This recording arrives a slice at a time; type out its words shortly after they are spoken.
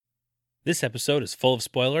This episode is full of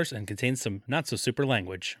spoilers and contains some not-so-super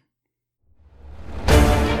language.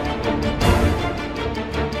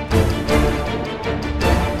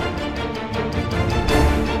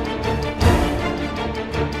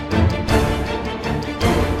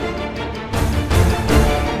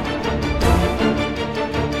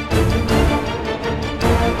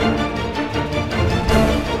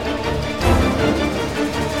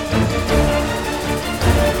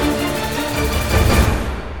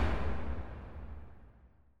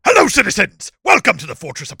 Hello, citizens! Welcome to the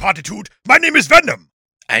Fortress of Potitude. My name is Venom.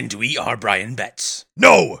 And we are Brian Betts.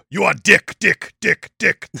 No, you are Dick. And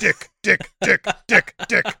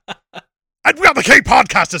we are the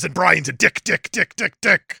K-Podcasters, and Brian's a Dick. Dick,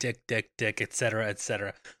 etc.,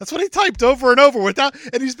 etc. That's what he typed over and over with that,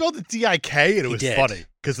 and he spelled it D-I-K, and it was did. funny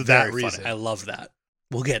because of Very that reason. funny. I love that.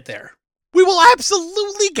 We'll get there. We will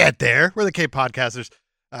absolutely get there. We're the K-Podcasters.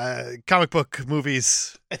 Comic book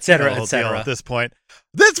movies, Etc., deal etc. at this point.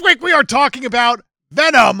 This week we are talking about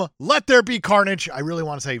Venom, Let There Be Carnage. I really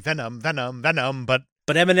want to say Venom, but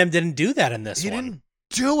But Eminem didn't do that in this he one. didn't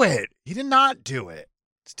do it. He did not do it.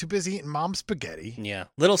 He's too busy eating mom's spaghetti. Yeah.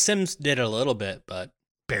 Little Sims did a little bit, but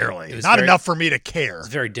Barely. It was Not very- enough for me to care. it's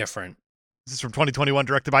very different. This is from 2021,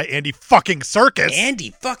 directed by Andy fucking Serkis.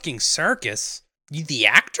 Andy fucking Serkis? You the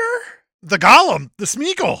actor? The Gollum, the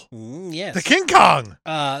Smeagol, Yes. the King Kong,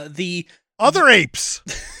 The other apes.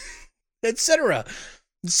 etc.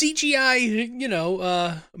 CGI,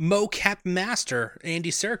 mocap master,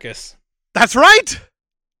 Andy Serkis. That's right.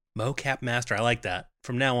 Mocap master, I like that.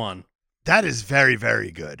 From now on, That is very,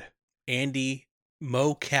 very good. Andy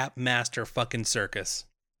mocap master fucking Serkis.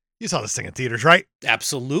 You saw this thing in theaters, right?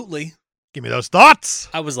 Absolutely. Give me those thoughts.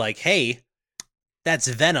 I was like, hey, that's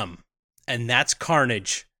Venom, and that's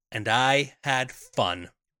Carnage, and I had fun.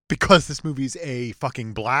 Because this movie's a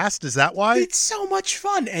fucking blast. Is that why? It's so much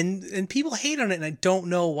fun, and people hate on it, and I don't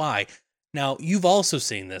know why. Now, you've also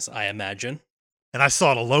seen this, I imagine. And I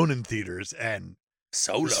saw it alone in theaters, and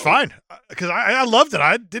Solo. it was fine. Because I loved it.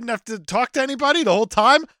 I didn't have to talk to anybody the whole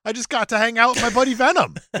time. I just got to hang out with my buddy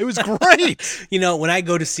Venom. It was great. You know, when I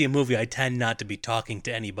go to see a movie, I tend not to be talking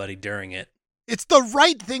to anybody during it. It's the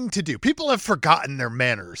right thing to do. People have forgotten their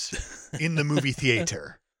manners in the movie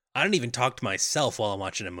theater. I don't even talk to myself while I'm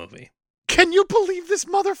watching a movie. Can you believe this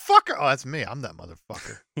motherfucker? Oh, that's me. I'm that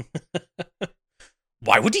motherfucker.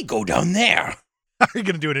 Why would he go down there? How are you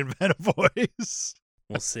going to do it in Venom voice?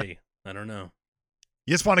 We'll see. I don't know.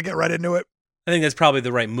 You just want to get right into it? I think that's probably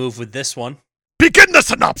the right move with this one. Begin the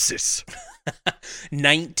synopsis.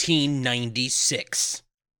 1996.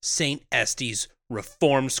 St. Estes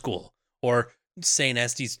Reform School, or St.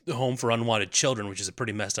 Estes Home for Unwanted Children, which is a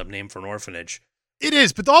pretty messed up name for an orphanage. It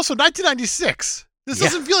is, but also 1996. This Yeah.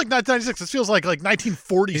 doesn't feel like 1996. This feels like It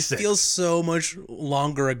 1946. feels so much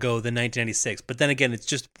longer ago than 1996, but then again, it's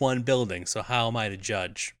just one building, so how am I to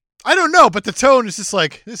judge? I don't know, but the tone is just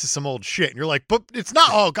like, this is some old shit. And you're like, but it's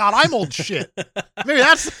not. Oh, God, I'm old shit. Maybe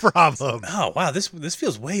that's the problem. Oh, wow, this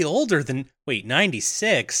feels way older than... Wait,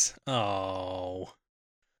 96? Oh...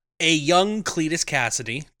 A young Cletus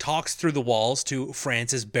Cassidy talks through the walls to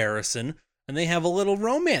Francis Barrison, and they have a little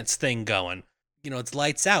romance thing going. You know, it's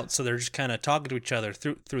lights out, so they're just kind of talking to each other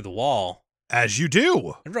through the wall. As you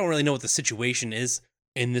do. I don't really know what the situation is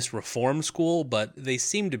in this reform school, but they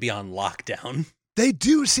seem to be on lockdown. They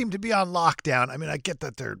do seem to be on lockdown. I mean, I get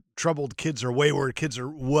that they're troubled kids or wayward kids or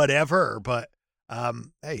whatever, but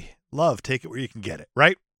hey, love, take it where you can get it,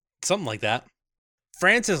 right? Something like that.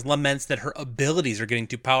 Frances laments that her abilities are getting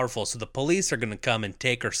too powerful, so the police are going to come and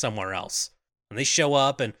take her somewhere else. And they show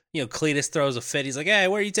up, and, Cletus throws a fit. He's like, hey,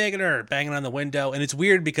 where are you taking her? Banging on the window. And it's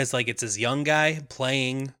weird because, it's this young guy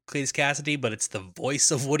playing Cletus Cassidy, but it's the voice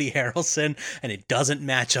of Woody Harrelson, and it doesn't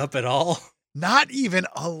match up at all. Not even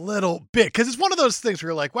a little bit. Because it's one of those things where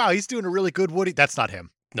you're like, wow, he's doing a really good Woody. That's not him.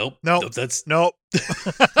 Nope. Nope. That's Nope.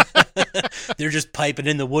 They're just piping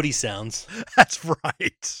in the Woody sounds. That's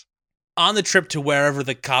right. On the trip to wherever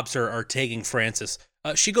the cops are taking Frances,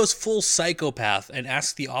 she goes full psychopath and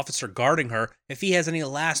asks the officer guarding her if he has any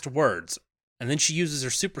last words. And then she uses her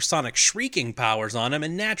supersonic shrieking powers on him,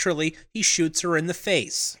 and naturally, he shoots her in the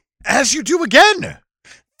face. As you do again.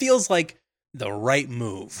 Feels like the right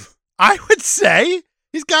move. I would say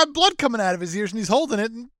he's got blood coming out of his ears and he's holding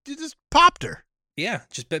it and you just popped her. Yeah,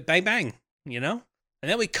 just bang bang, And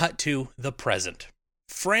then we cut to the present.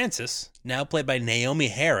 Frances, now played by Naomi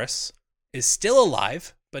Harris, is still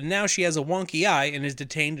alive, but now she has a wonky eye and is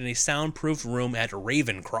detained in a soundproof room at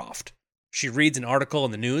Ravencroft. She reads an article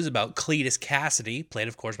in the news about Cletus Cassidy, played,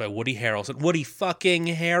 of course, by Woody Harrelson. Woody fucking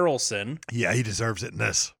Harrelson. Yeah, he deserves it in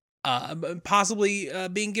this. Possibly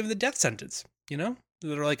being given the death sentence,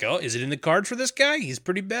 They're like, oh, is it in the cards for this guy? He's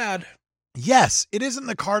pretty bad. Yes, it is in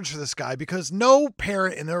the cards for this guy because no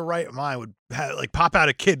parent in their right mind would pop out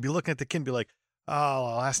a kid, be looking at the kid and be like,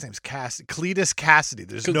 oh, last name's Cletus Cassidy.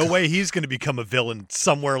 There's no way he's going to become a villain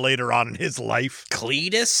somewhere later on in his life.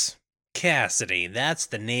 Cletus Cassidy. That's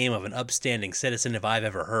the name of an upstanding citizen if I've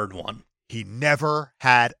ever heard one. He never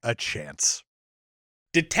had a chance.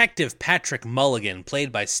 Detective Patrick Mulligan,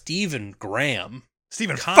 played by Stephen Graham.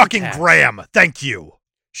 Stephen fucking Graham. Thank you.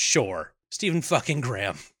 Sure. Stephen fucking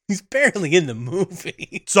Graham. He's barely in the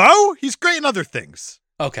movie. So? He's great in other things.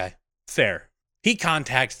 Okay. Fair. He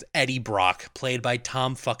contacts Eddie Brock, played by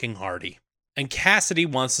Tom fucking Hardy. And Cassidy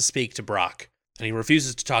wants to speak to Brock, and he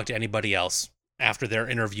refuses to talk to anybody else after their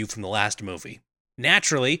interview from the last movie.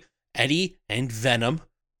 Naturally, Eddie and Venom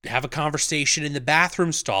have a conversation in the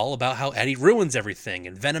bathroom stall about how Eddie ruins everything,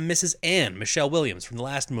 and Venom misses Anne, Michelle Williams, from the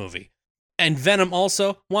last movie. And Venom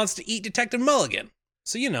also wants to eat Detective Mulligan.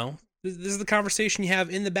 So, you know, this is the conversation you have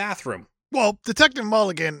in the bathroom. Well, Detective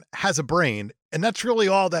Mulligan has a brain, and that's really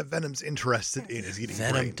all that Venom's interested in is eating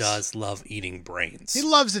brains. Venom does love eating brains. He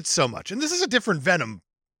loves it so much. And this is a different Venom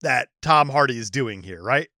that Tom Hardy is doing here,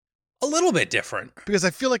 right? A little bit different. Because I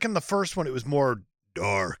feel like in the first one, it was more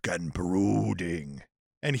dark and brooding.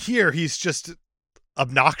 And here, he's just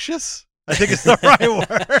obnoxious. I think it's the right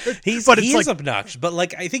word. He is obnoxious, but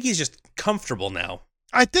I think he's just comfortable now.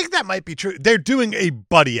 I think that might be true. They're doing a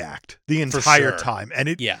buddy act the entire time, and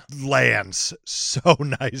it lands so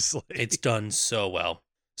nicely. It's done so well.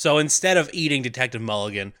 So instead of eating Detective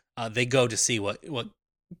Mulligan, they go to see what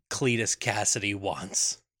Cletus Cassidy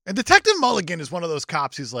wants. And Detective Mulligan is one of those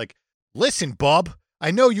cops who's like, listen, bub,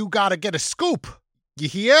 I know you got to get a scoop. You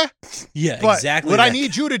hear? Yeah, but exactly. What I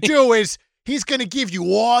need you to do is he's going to give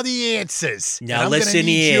you all the answers. Now and listen I'm going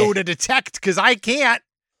to need here. you to detect because I can't,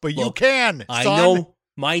 but you can. Son. I know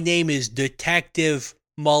my name is Detective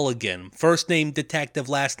Mulligan. First name Detective,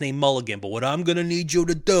 last name Mulligan. But what I'm going to need you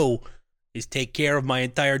to do is take care of my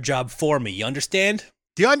entire job for me. You understand?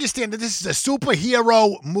 Do you understand that this is a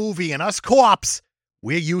superhero movie and us co-ops,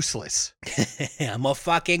 we're useless? I'm a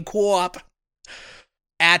fucking co-op.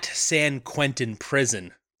 At San Quentin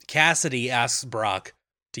Prison, Cassidy asks Brock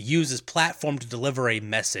to use his platform to deliver a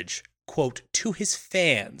message, quote, to his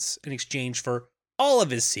fans in exchange for all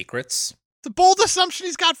of his secrets. It's a bold assumption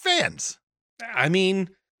he's got fans. I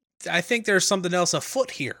mean, I think there's something else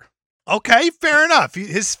afoot here. Okay, fair enough.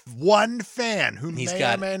 His one fan who He's may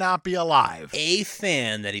got or may not be alive. A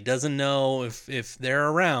fan that he doesn't know if they're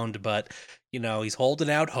around, but, you know, he's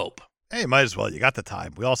holding out hope. Hey, might as well. You got the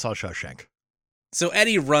time. We all saw Shawshank. So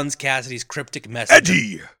Eddie runs Cassidy's cryptic message.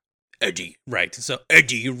 Eddie. Right. So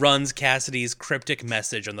Eddie runs Cassidy's cryptic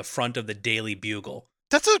message on the front of the Daily Bugle.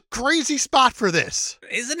 That's a crazy spot for this.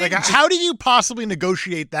 Isn't it? How do you possibly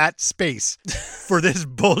negotiate that space for this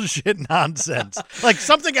bullshit nonsense?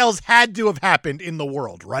 Something else had to have happened in the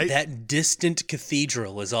world, right? That distant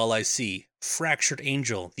cathedral is all I see. Fractured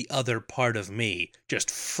angel, the other part of me.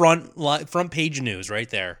 Just front page news right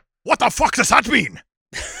there. What the fuck does that mean?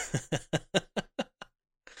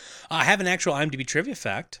 I have an actual IMDb trivia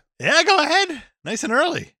fact. Yeah, go ahead. Nice and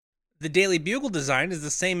early. The Daily Bugle design is the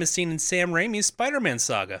same as seen in Sam Raimi's Spider-Man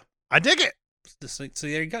saga. I dig it. So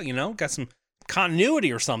there you go, you know, got some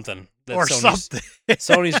continuity or something. Something.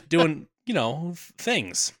 Sony's doing, you know,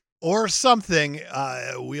 things. Or something.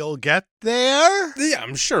 We'll get there? Yeah,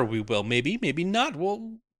 I'm sure we will. Maybe, maybe not.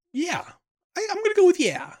 Well, yeah. I'm going to go with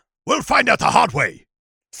yeah. We'll find out the hard way.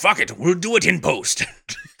 Fuck it, we'll do it in post.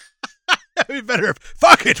 We better,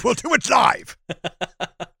 fuck it, we'll do it live.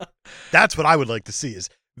 That's what I would like to see is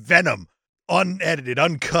Venom, unedited,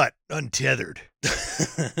 uncut, untethered.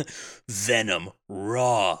 Venom,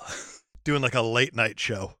 raw. Doing like a late night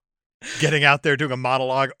show. Getting out there, doing a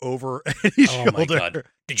monologue over Eddie's shoulder. My God.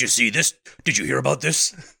 Did you see this? Did you hear about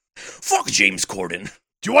this? Fuck James Corden.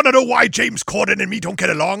 Do you want to know why James Corden and me don't get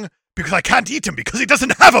along? Because I can't eat him because he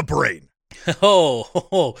doesn't have a brain.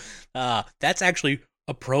 That's actually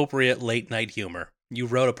appropriate late night humor. You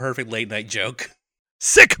wrote a perfect late night joke.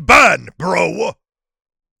 Sick burn, bro.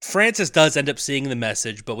 Francis does end up seeing the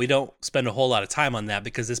message, but we don't spend a whole lot of time on that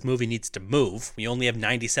because this movie needs to move. We only have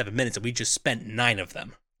 97 minutes and we just spent 9 of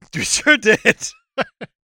them. You sure did.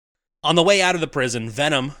 On the way out of the prison,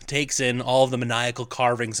 Venom takes in all of the maniacal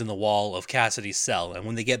carvings in the wall of Cassidy's cell, and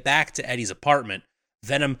when they get back to Eddie's apartment,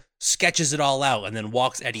 Venom sketches it all out and then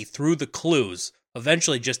walks Eddie through the clues,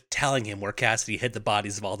 eventually just telling him where Cassidy hid the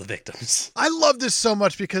bodies of all the victims. I love this so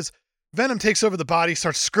much because Venom takes over the body,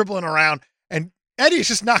 starts scribbling around, and Eddie's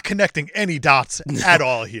just not connecting any dots at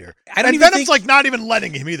all here. And Venom's not even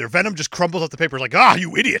letting him either. Venom just crumbles up the paper like,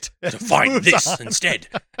 you idiot. To find this instead.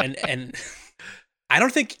 And I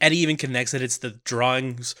don't think Eddie even connects that it's the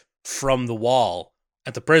drawings from the wall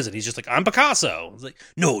at the prison. He's just like, I'm Picasso. He's like,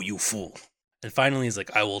 no, you fool. And finally he's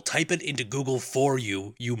like, I will type it into Google for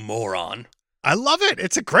you, you moron. I love it.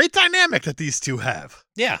 It's a great dynamic that these two have.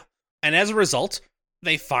 Yeah. And as a result,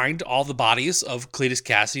 they find all the bodies of Cletus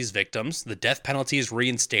Cassidy's victims. The death penalty is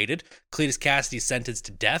reinstated. Cletus Cassidy is sentenced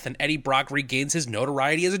to death, and Eddie Brock regains his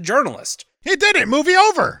notoriety as a journalist. He did it. Movie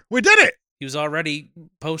over. We did it. He was already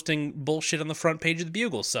posting bullshit on the front page of the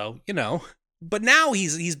Bugle, so, you know. But now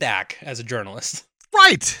he's back as a journalist.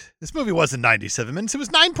 Right. This movie wasn't 97 minutes. It was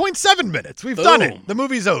 9.7 minutes. We've done it. The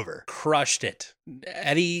movie's over. Crushed it.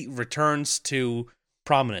 Eddie returns to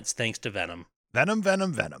prominence thanks to Venom. Venom,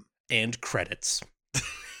 Venom, Venom. And credits.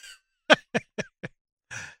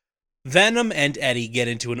 Venom and Eddie get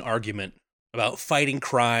into an argument about fighting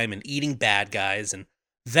crime and eating bad guys, and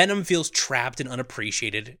Venom feels trapped and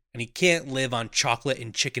unappreciated, and he can't live on chocolate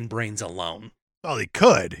and chicken brains alone. Well, he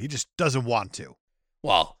could. He just doesn't want to.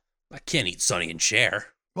 Well, I can't eat Sonny and Cher.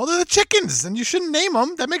 Well, they're the chickens, and you shouldn't name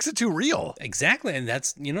them. That makes it too real. Exactly, and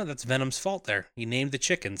that's Venom's fault there. He named the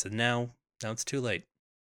chickens, and now it's too late.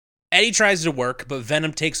 Eddie tries to work, but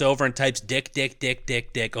Venom takes over and types dick, dick, dick,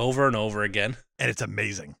 dick, dick over and over again. And it's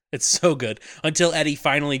amazing. It's so good. Until Eddie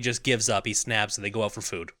finally just gives up. He snaps, and they go out for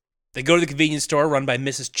food. They go to the convenience store run by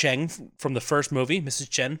Mrs. Cheng from the first movie. Mrs.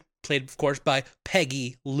 Chen, played, of course, by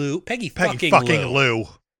Peggy Lou. Peggy fucking Lou.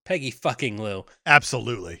 Peggy fucking Lou.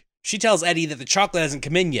 Absolutely. She tells Eddie that the chocolate hasn't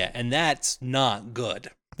come in yet, and that's not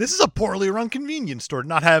good. This is a poorly run convenience store to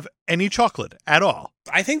not have any chocolate at all.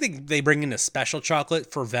 I think they bring in a special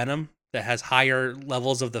chocolate for Venom that has higher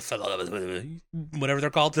levels of the whatever they're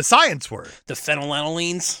called. The science word. The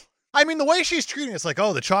phenylanolines. I mean, the way she's treating it's like,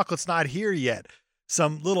 oh, the chocolate's not here yet.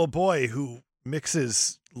 Some little boy who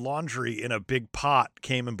mixes laundry in a big pot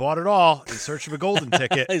came and bought it all in search of a golden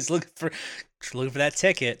ticket. He's looking for that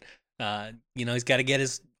ticket. He's got to get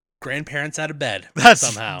his grandparents out of bed. That's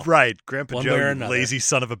somehow. Right. Grandpa Joe, you lazy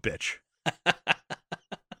son of a bitch.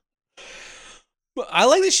 I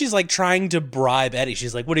like that she's like trying to bribe Eddie.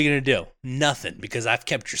 She's like, what are you going to do? Nothing, because I've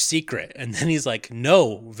kept your secret. And then he's like,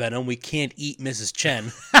 no, Venom, we can't eat Mrs.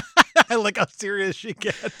 Chen. I like how serious she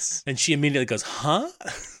gets. And she immediately goes, huh?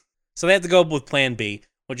 So they have to go with plan B,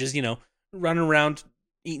 which is, running around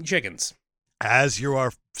eating chickens. As you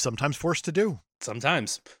are sometimes forced to do.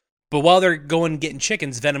 Sometimes. But while they're going getting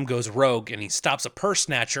chickens, Venom goes rogue and he stops a purse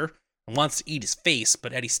snatcher and wants to eat his face,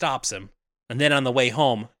 but Eddie stops him. And then on the way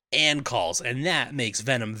home, Anne calls, and that makes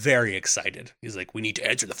Venom very excited. He's like, we need to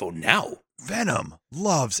answer the phone now. Venom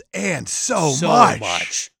loves Anne so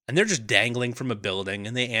much. And they're just dangling from a building,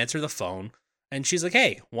 and they answer the phone. And she's like,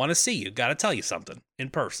 hey, want to see you. Got to tell you something in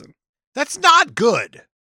person. That's not good.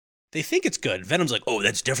 They think it's good. Venom's like, oh,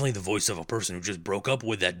 that's definitely the voice of a person who just broke up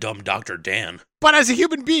with that dumb Dr. Dan. But as a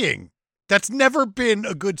human being, that's never been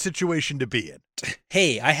a good situation to be in.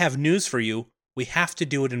 Hey, I have news for you. We have to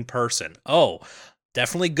do it in person. Oh,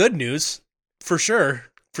 definitely good news. For sure.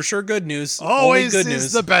 For sure good news. Always good is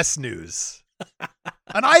news. the best news.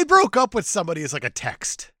 And I broke up with somebody as like a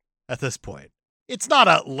text at this point. It's not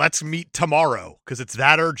a let's meet tomorrow because it's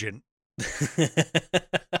that urgent.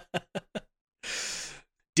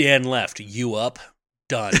 Dan left. You up?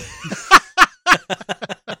 Done.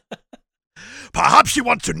 Perhaps she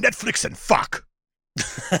wants to Netflix and fuck.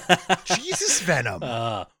 Jesus,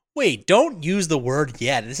 Venom. Wait, don't use the word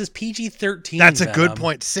yet. This is PG-13. That's a Venom. good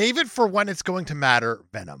point. Save it for when it's going to matter.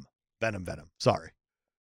 Venom. Sorry.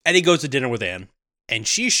 Eddie goes to dinner with Anne, and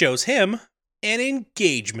she shows him an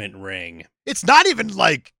engagement ring. It's not even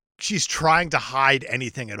like she's trying to hide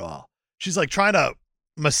anything at all. She's like trying to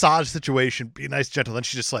massage the situation, be nice, gentle. Then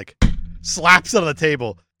she just like slaps it on the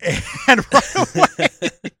table and run away.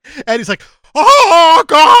 And he's like, oh,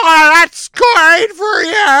 God, that's great for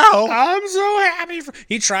you. I'm so happy for...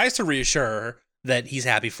 He tries to reassure her that he's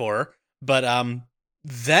happy for her, but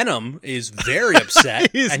Venom is very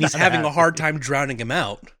upset, and he's having a hard time drowning him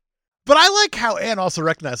out. But I like how Anne also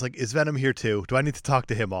recognized, like, is Venom here too? Do I need to talk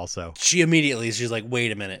to him also? She's like,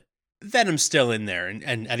 wait a minute. Venom's still in there.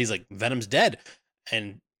 And Eddie's like, Venom's dead.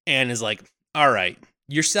 And Anne is like, all right,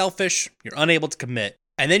 you're selfish. You're unable to commit.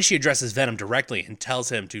 And then she addresses Venom directly and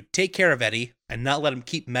tells him to take care of Eddie and not let him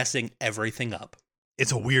keep messing everything up.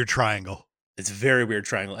 It's a weird triangle. It's a very weird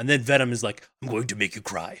triangle. And then Venom is like, I'm going to make you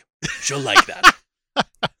cry. She'll like that.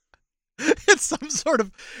 It's some sort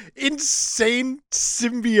of insane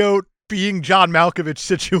symbiote being John Malkovich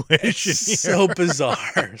situation. It's so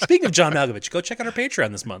bizarre. Speaking of John Malkovich, go check out our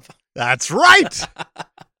Patreon this month. That's right.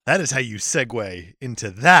 That is how you segue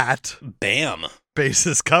into that. Bam.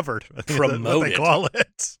 Bases covered. I think Promote what they call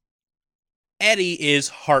it. Eddie is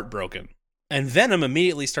heartbroken. And Venom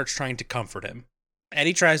immediately starts trying to comfort him.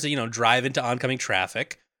 Eddie tries to, drive into oncoming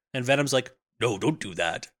traffic, and Venom's like, no, don't do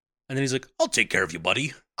that. And then he's like, I'll take care of you,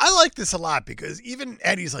 buddy. I like this a lot because even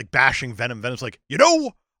Eddie's like bashing Venom. Venom's like,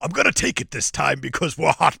 I'm going to take it this time because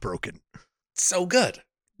we're heartbroken. So good.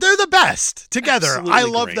 They're the best together. Absolutely I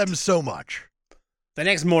love great. them so much. The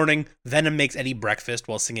next morning, Venom makes Eddie breakfast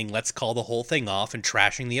while singing Let's Call the Whole Thing Off and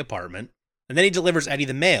trashing the apartment. And then he delivers Eddie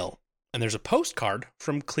the mail. And there's a postcard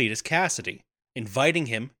from Cletus Cassidy inviting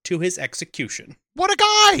him to his execution. What a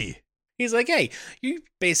guy! He's like, hey, you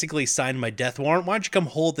basically signed my death warrant. Why don't you come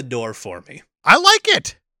hold the door for me? I like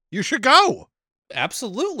it. You should go.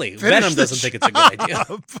 Absolutely. Finish Venom the doesn't think it's a good idea.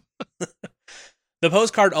 job. The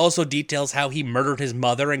postcard also details how he murdered his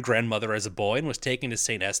mother and grandmother as a boy and was taken to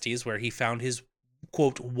St. Estes, where he found his,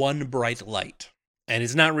 quote, one bright light. And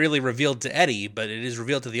it's not really revealed to Eddie, but it is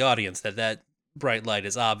revealed to the audience that bright light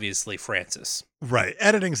is obviously Francis. Right.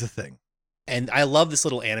 Editing's a thing. And I love this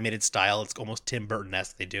little animated style. It's almost Tim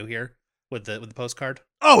Burton-esque they do here with the postcard.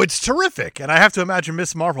 Oh, it's terrific. And I have to imagine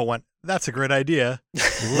Miss Marvel went, that's a great idea.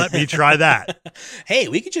 Let me try that. Hey,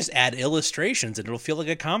 we could just add illustrations and it'll feel like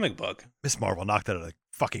a comic book. Miss Marvel knocked that out of the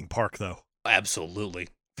fucking park, though. Absolutely.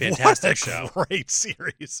 Fantastic show. What a great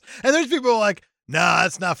series. And there's people who are like, nah,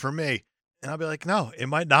 that's not for me. And I'll be like, no, it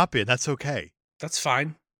might not be, and that's okay. That's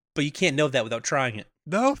fine. But you can't know that without trying it.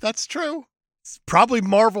 No, that's true. It's probably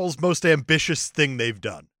Marvel's most ambitious thing they've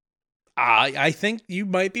done. I think you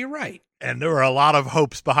might be right. And there were a lot of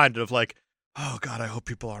hopes behind it of like, oh, God, I hope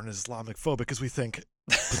people aren't Islamic phobic because we think,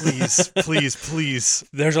 please, please, please.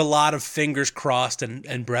 There's a lot of fingers crossed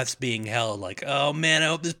and breaths being held like, oh, man, I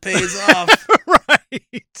hope this pays off.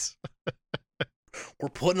 Right. We're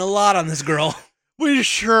putting a lot on this girl. We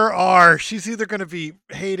sure are. She's either going to be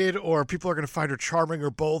hated or people are going to find her charming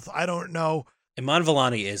or both. I don't know. Iman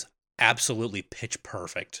Vellani is absolutely pitch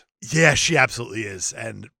perfect. Yeah, she absolutely is.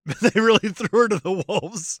 And they really threw her to the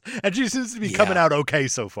wolves. And she seems to be coming out okay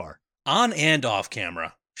so far. On and off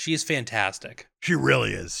camera. She is fantastic. She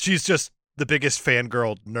really is. She's just the biggest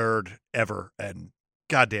fangirl nerd ever. And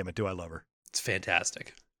God damn it, do I love her. It's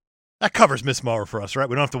fantastic. That covers Miss Marvel for us, right?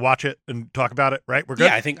 We don't have to watch it and talk about it, right? We're good?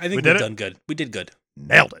 Yeah, I think we've done good. We did good.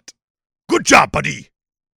 Nailed it. Good job, buddy.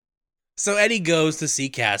 So Eddie goes to see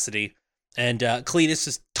Cassidy, and Cletus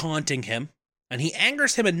is taunting him, and he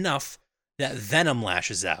angers him enough that Venom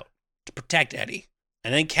lashes out to protect Eddie.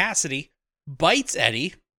 And then Cassidy bites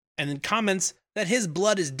Eddie and then comments that his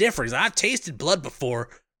blood is different. He's like, I've tasted blood before.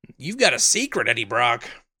 You've got a secret, Eddie Brock.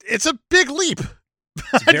 It's a big leap.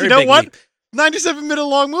 It's a very you know big what? leap. 97-minute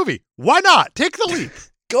long movie. Why not? Take the leap.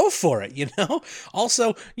 Go for it,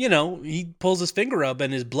 Also, he pulls his finger up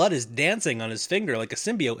and his blood is dancing on his finger like a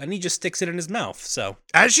symbiote, and he just sticks it in his mouth. So,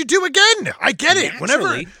 as you do again. I get it.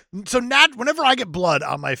 Naturally. Whenever I get blood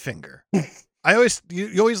on my finger,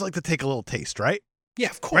 you always like to take a little taste, right? Yeah,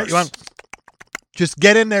 of course. Right? You want just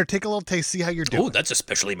get in there, take a little taste, see how you're doing. Oh, that's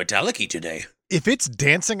especially metallic-y today. If it's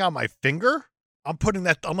dancing on my finger, I'm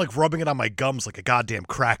like rubbing it on my gums like a goddamn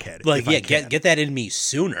crackhead. Like, yeah, get that in me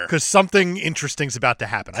sooner. Because something interesting's about to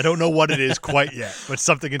happen. I don't know what it is quite yet, but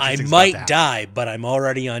something interesting. I might die, but I'm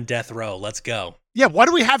already on death row. Let's go. Yeah, what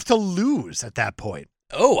do we have to lose at that point?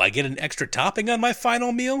 Oh, I get an extra topping on my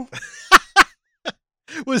final meal?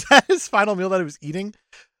 Was that his final meal that he was eating?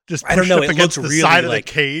 Just I don't know. Up It against looks the really side of like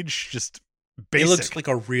the cage. Just basic. It looks like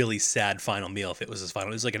a really sad final meal if it was his final.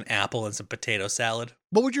 It was like an apple and some potato salad.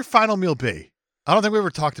 What would your final meal be? I don't think we ever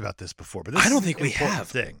talked about this before, but this I don't is think an we important have.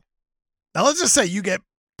 thing. Now, let's just say you get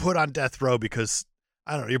put on death row because,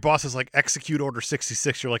 I don't know, your boss is like, execute order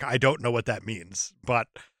 66. You're like, I don't know what that means, but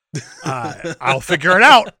I'll figure it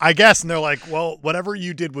out, I guess. And they're like, well, whatever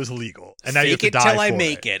you did was legal. And now you have to die Fake it till I for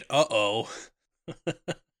make it. Uh-oh.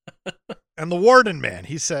 And the warden man,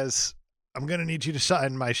 he says, I'm going to need you to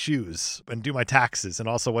shine my shoes and do my taxes. And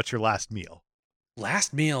also, what's your last meal?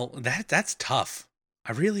 Last meal, that's tough.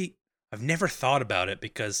 I've never thought about it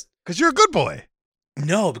because you're a good boy.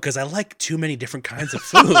 No, because I like too many different kinds of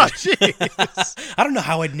food. Jeez. I don't know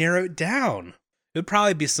how I'd narrow it down. It would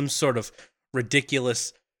probably be some sort of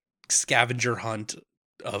ridiculous scavenger hunt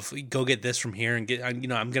of go get this from here and get, I'm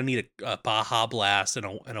going to need a Baja Blast and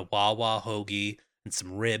a Wawa hoagie and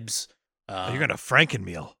some ribs. You're going to Franken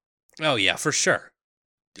meal. Oh, yeah, for sure.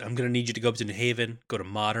 I'm going to need you to go up to New Haven, go to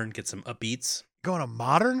Modern, get some Beats. Going to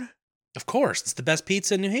Modern? Of course. It's the best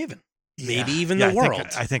pizza in New Haven. Yeah. Maybe even the world.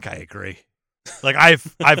 I think I agree. Like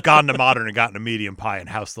I've gone to Modern and gotten a medium pie and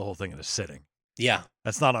housed the whole thing in a sitting. Yeah.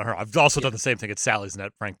 That's not on her. I've also done the same thing at Sally's and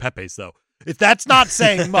at Frank Pepe's, though. If that's not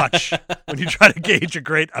saying much when you try to gauge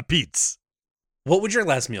a pizza. What would your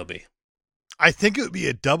last meal be? I think it would be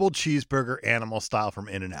a double cheeseburger animal style from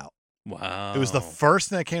In-N-Out. Wow. It was the first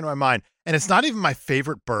thing that came to my mind. And it's not even my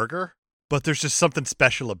favorite burger, but there's just something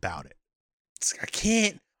special about it. I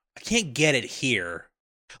can't get it here.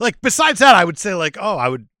 Like, besides that, I would say, like, oh, I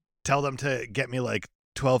would tell them to get me, like,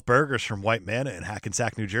 12 burgers from White Manna in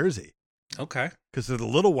Hackensack, New Jersey. Okay. Because they're the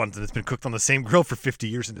little ones and it's been cooked on the same grill for 50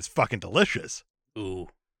 years and it's fucking delicious. Ooh,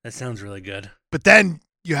 that sounds really good. But then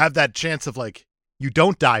you have that chance of, like, you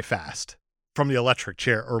don't die fast from the electric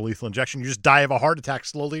chair or lethal injection. You just die of a heart attack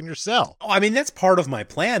slowly in your cell. Oh, I mean, that's part of my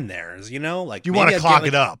plan there is, like you want to clog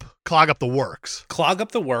it up, clog up the works. Clog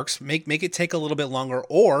up the works, make it take a little bit longer,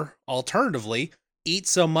 or alternatively, eat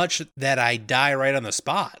so much that I die right on the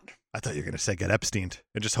spot. I thought you were going to say get Epsteined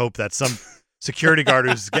and just hope that some security guard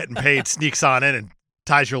who's getting paid sneaks on in and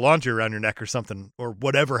ties your laundry around your neck or something, or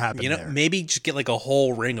whatever happened there. Maybe just get like a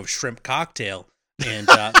whole ring of shrimp cocktail and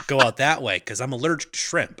go out that way, because I'm allergic to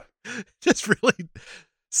shrimp. Just really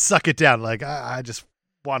suck it down. Like, I just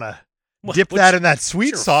want to dip that in that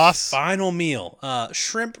sweet sauce. Final meal,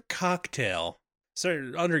 shrimp cocktail.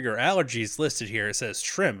 So under your allergies listed here, it says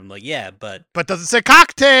shrimp. I'm like, yeah, but doesn't say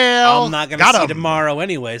cocktail. I'm not going to see tomorrow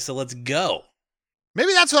anyway, so let's go.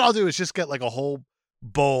 Maybe that's what I'll do is just get like a whole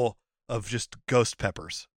bowl of just ghost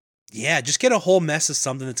peppers. Yeah, just get a whole mess of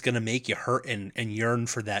something that's going to make you hurt and yearn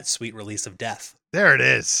for that sweet release of death. There it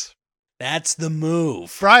is. That's the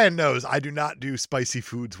move. Brian knows I do not do spicy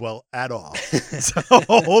foods well at all. So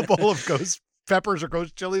a whole bowl of ghost peppers or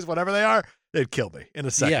ghost chilies, whatever they are, they'd kill me in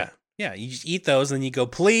a second. Yeah, you just eat those and you go,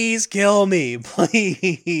 please kill me.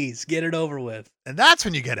 Please get it over with. And that's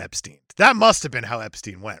when you get Epstein. That must have been how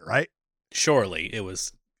Epstein went, right? Surely it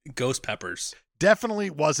was ghost peppers. Definitely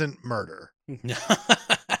wasn't murder.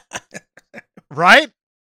 Right?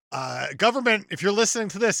 Government, if you're listening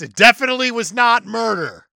to this, it definitely was not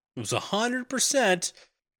murder. It was 100%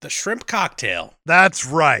 the shrimp cocktail. That's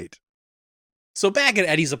right. So back at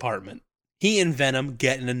Eddie's apartment, he and Venom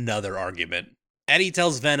get in another argument. Eddie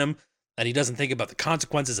tells Venom that he doesn't think about the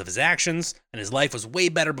consequences of his actions, and his life was way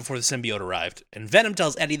better before the symbiote arrived. And Venom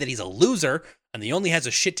tells Eddie that he's a loser, and he only has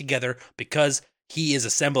his shit together because he is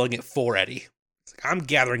assembling it for Eddie. It's like, I'm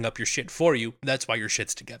gathering up your shit for you, that's why your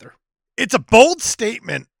shit's together. It's a bold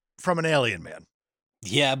statement from an alien man.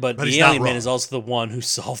 Yeah, but the alien man is also the one who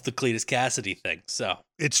solved the Cletus Cassidy thing, so.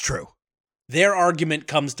 It's true. Their argument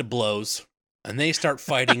comes to blows, and they start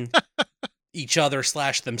fighting each other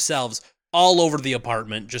 / themselves all over the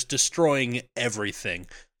apartment, just destroying everything.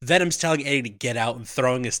 Venom's telling Eddie to get out and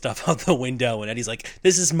throwing his stuff out the window, and Eddie's like,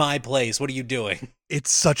 this is my place, what are you doing?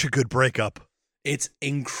 It's such a good breakup. It's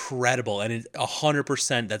incredible, and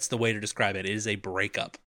 100% that's the way to describe it. It is a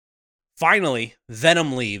breakup. Finally,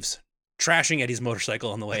 Venom leaves, trashing Eddie's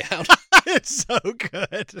motorcycle on the way out. It's so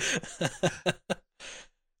good.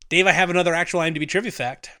 Dave, I have another actual IMDb trivia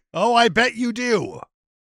fact. Oh, I bet you do.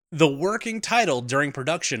 The working title during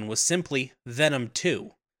production was simply Venom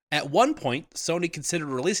 2. At one point, Sony considered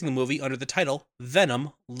releasing the movie under the title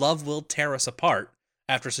Venom: Love Will Tear Us Apart,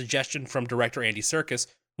 after suggestion from director Andy Serkis,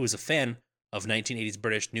 who was a fan of 1980s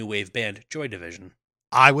British new wave band Joy Division.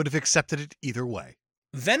 I would have accepted it either way.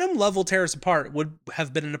 Venom: Love Will Tear Us Apart would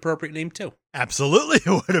have been an appropriate name too. Absolutely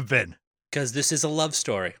it would have been. Because this is a love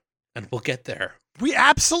story, and we'll get there. We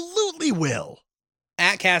absolutely will.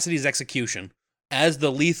 At Cassidy's execution, as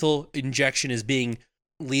the lethal injection is being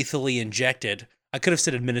lethally injected, I could have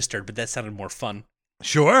said administered, but that sounded more fun.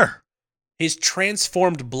 Sure. His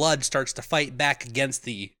transformed blood starts to fight back against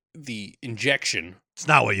the injection. It's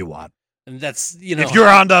not what you want. And that's, if you're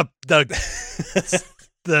on the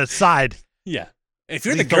the side. Yeah. If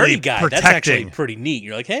you're the dirty guy, that's actually pretty neat.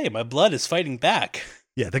 You're like, hey, my blood is fighting back.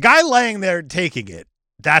 Yeah, the guy laying there taking it,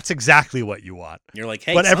 that's exactly what you want. You're like,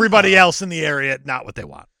 hey, but everybody else in the area, not what they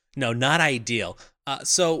want. No, not ideal.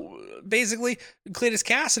 So basically, Cletus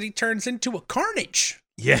Cassidy turns into a Carnage.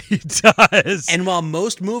 Yeah, he does. And while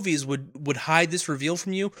most movies would hide this reveal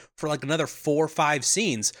from you for like another 4 or 5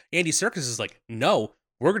 scenes, Andy Serkis is like, no,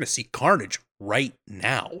 we're going to see Carnage right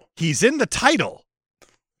now. He's in the title.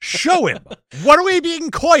 Show him. What are we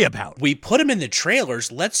being coy about? We put him in the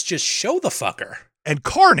trailers. Let's just show the fucker. And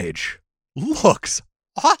Carnage looks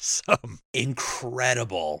awesome.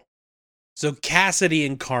 Incredible. So Cassidy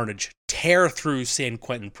and Carnage tear through San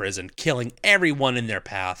Quentin prison, killing everyone in their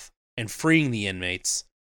path and freeing the inmates.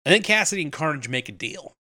 And then Cassidy and Carnage make a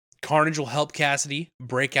deal. Carnage will help Cassidy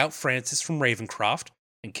break out Francis from Ravencroft,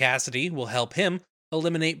 and Cassidy will help him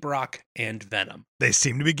eliminate Brock and Venom. They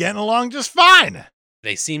seem to be getting along just fine.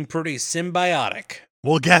 They seem pretty symbiotic.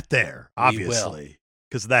 We'll get there, obviously,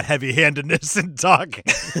 because of that heavy-handedness in talking.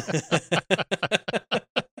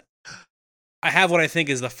 I have what I think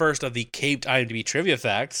is the first of the caped IMDb trivia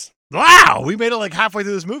facts. Wow, we made it like halfway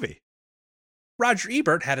through this movie. Roger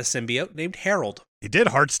Ebert had a symbiote named Harold. He did,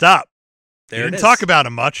 hard stop. There he it didn't is. talk about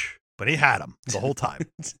him much, but he had him the whole time.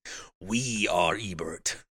 We are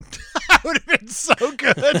Ebert. That would have been so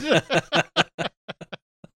good.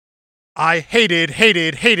 I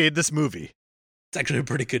hated this movie. It's actually a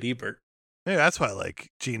pretty good Ebert. Maybe that's why, like,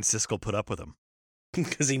 Gene Siskel put up with him.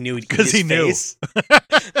 Because he knew. Because he knew.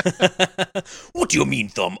 What do you mean,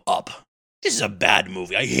 thumb up? This is a bad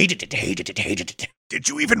movie. I hated it. Did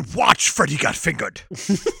you even watch Freddy Got Fingered?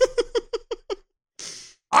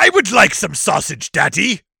 I would like some sausage,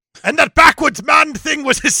 Daddy. And that backwards man thing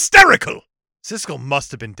was hysterical. Siskel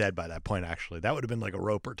must have been dead by that point, actually. That would have been like a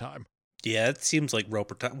Roper time. Yeah, it seems like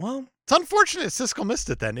Roper time. Well, it's unfortunate Siskel missed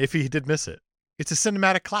it then, if he did miss it. It's a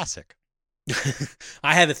cinematic classic.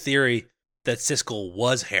 I have a theory that Siskel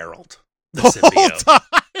was Harold. The whole symbiote. time.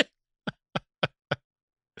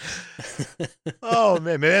 Oh,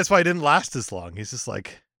 man. Maybe that's why he didn't last as long. He's just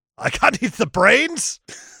like, I can't eat the brains.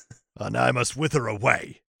 Now I must wither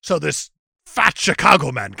away. So this fat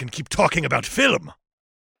Chicago man can keep talking about film.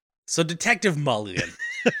 So Detective Mulligan.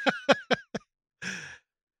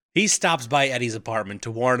 He stops by Eddie's apartment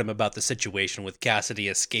to warn him about the situation with Cassidy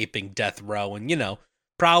escaping death row and,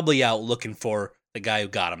 probably out looking for the guy who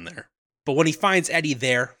got him there. But when he finds Eddie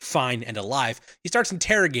there, fine and alive, he starts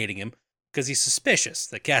interrogating him because he's suspicious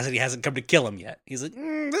that Cassidy hasn't come to kill him yet. He's like,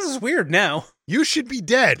 this is weird now. You should be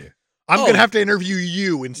dead. I'm going to have to interview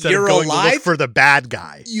you instead of going to look for the bad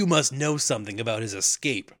guy. You must know something about his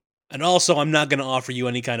escape. And also, I'm not going to offer you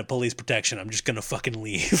any kind of police protection. I'm just going to fucking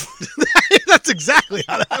leave. That's exactly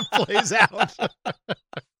how that plays out.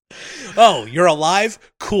 Oh, you're alive?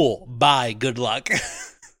 Cool. Bye. Good luck.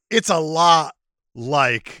 It's a lot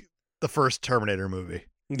like the first Terminator movie.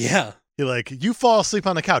 Yeah. You're like, you fall asleep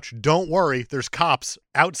on the couch. Don't worry. There's cops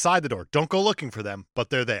outside the door. Don't go looking for them, but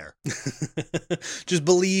they're there. Just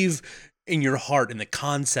believe in your heart in the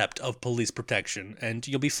concept of police protection, and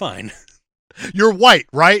you'll be fine. You're white,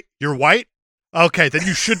 right? You're white? Okay, then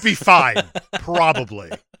you should be fine.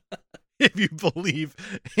 Probably. If you believe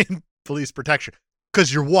in police protection.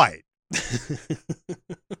 Because you're white.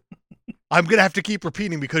 I'm going to have to keep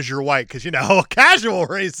repeating because you're white. Because, casual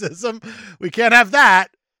racism. We can't have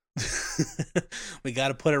that. We got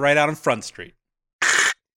to put it right out on Front Street.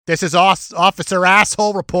 This is Officer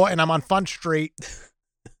Asshole reporting. I'm on Front Street.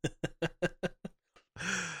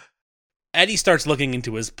 Eddie starts looking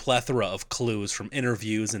into his plethora of clues from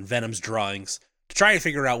interviews and Venom's drawings to try and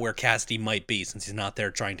figure out where Cassidy might be since he's not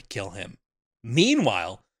there trying to kill him.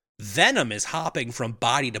 Meanwhile, Venom is hopping from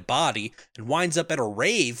body to body and winds up at a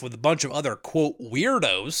rave with a bunch of other, quote,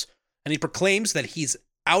 weirdos, and he proclaims that he's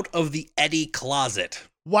out of the Eddie closet.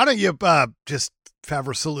 Why don't you just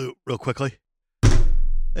Favreau salute real quickly?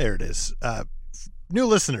 There it is. New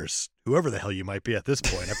listeners, whoever the hell you might be at this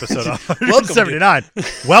point, episode 179.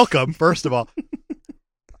 Welcome, first of all.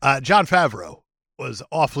 Jon Favreau was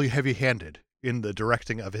awfully heavy-handed in the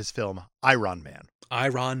directing of his film Iron Man.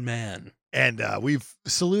 Iron Man. And we've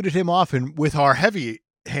saluted him often with our heavy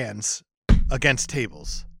hands against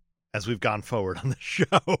tables as we've gone forward on the show.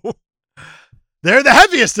 They're the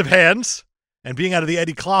heaviest of hands, and being out of the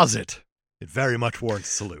Eddie closet, it very much warrants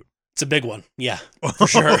a salute. It's a big one, yeah, for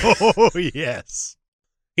sure. Oh, yes.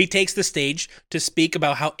 He takes the stage to speak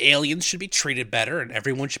about how aliens should be treated better and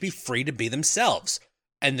everyone should be free to be themselves.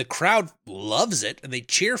 And the crowd loves it, and they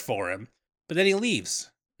cheer for him, but then he leaves,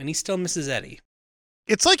 and he still misses Eddie.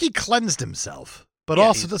 It's like he cleansed himself, but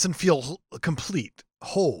also doesn't feel complete,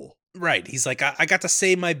 whole. Right. He's like, I got to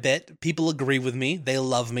say my bit. People agree with me. They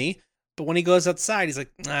love me. But when he goes outside, he's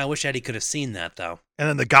like, I wish Eddie could have seen that, though. And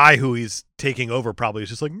then the guy who he's taking over probably is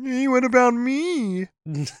just like, what about me?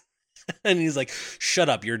 And he's like, shut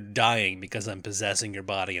up, you're dying because I'm possessing your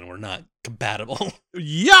body and we're not compatible.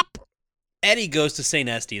 Yup. Eddie goes to St.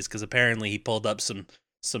 Estes because apparently he pulled up some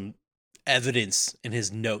evidence in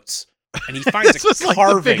his notes. And he finds this a was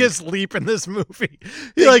carving. Like the biggest leap in this movie.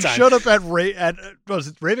 He Big time. Showed up at was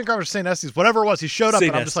it Ravencroft or St. Estes, whatever it was. He showed up St.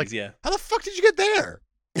 and I'm just Estes, like, yeah. How the fuck did you get there?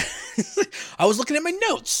 I was looking at my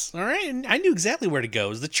notes, all right? And I knew exactly where to go. It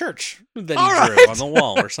was the church that he all drew right. on the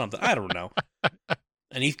wall or something. I don't know.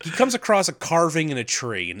 And he comes across a carving in a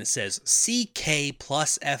tree, and it says CK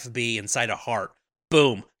plus FB inside a heart.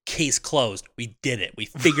 Boom. Case closed. We did it. We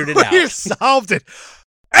figured it out. We solved it.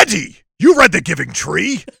 Eddie, you read The Giving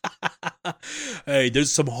Tree? Hey,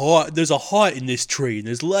 there's a heart in this tree, and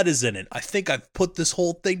there's letters in it. I think I've put this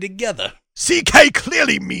whole thing together. CK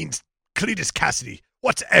clearly means Cletus Cassidy.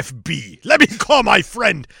 What's FB? Let me call my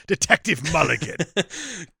friend, Detective Mulligan.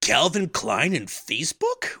 Calvin Klein and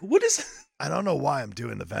Facebook? What is... I don't know why I'm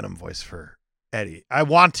doing the Venom voice for Eddie. I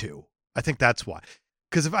want to. I think that's why.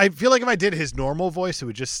 Because I feel like if I did his normal voice, it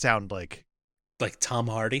would just sound like Tom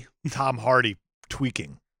Hardy. Tom Hardy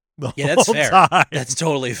tweaking. Yeah, that's whole fair. time. That's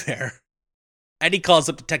totally fair. Eddie calls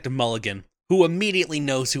up Detective Mulligan, who immediately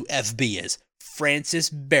knows who FB is, Frances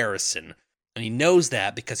Barrison. And he knows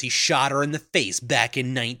that because he shot her in the face back in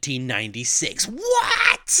 1996.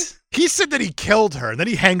 What? He said that he killed her, and then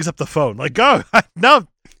he hangs up the phone. Like, oh, no,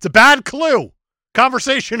 it's a bad clue.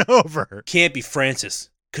 Conversation over. Can't be Frances,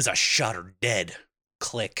 because I shot her dead.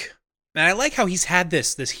 Click. And I like how he's had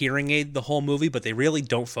this hearing aid the whole movie, but they really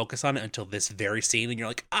don't focus on it until this very scene, and you're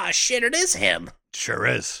like, shit, it is him. Sure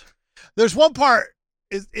is. There's one part,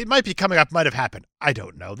 it might be coming up, might have happened. I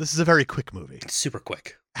don't know. This is a very quick movie. It's super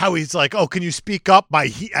quick. How he's like, oh, can you speak up?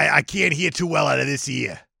 I can't hear too well out of this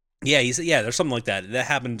ear. Yeah, there's something like that. That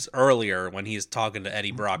happens earlier when he's talking to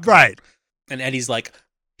Eddie Brock. Right. And Eddie's like,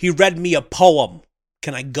 he read me a poem.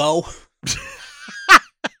 Can I go? This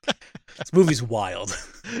movie's wild.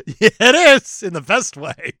 Yeah, it is, in the best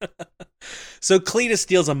way. So Cletus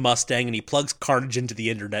steals a Mustang and he plugs Carnage into the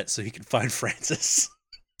internet so he can find Frances.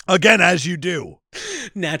 Again, as you do.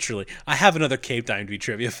 Naturally. I have another Cape Time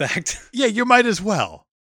trivia fact. Yeah, you might as well.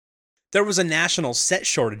 There was a national set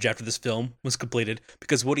shortage after this film was completed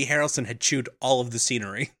because Woody Harrelson had chewed all of the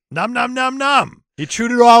scenery. Nom, nom, nom, nom. He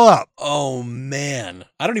chewed it all up. Oh, man.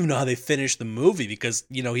 I don't even know how they finished the movie because,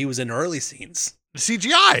 he was in early scenes.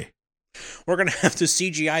 CGI. We're going to have to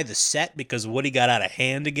CGI the set because Woody got out of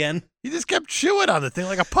hand again. He just kept chewing on the thing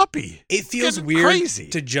like a puppy. It feels Getting weird crazy.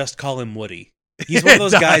 to just call him Woody. He's one of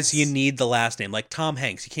those guys you need the last name. Like Tom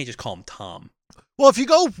Hanks. You can't just call him Tom. Well, if you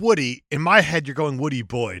go Woody, in my head, you're going Woody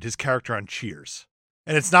Boyd, his character on Cheers.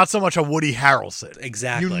 And it's not so much a Woody Harrelson.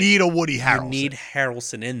 Exactly. You need a Woody Harrelson. You need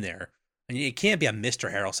Harrelson in there. And it can't be a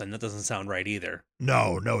Mr. Harrelson. That doesn't sound right either.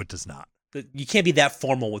 No, it does not. You can't be that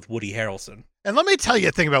formal with Woody Harrelson. And let me tell you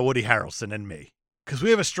a thing about Woody Harrelson and me. Because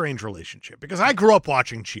we have a strange relationship. Because I grew up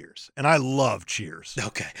watching Cheers. And I love Cheers.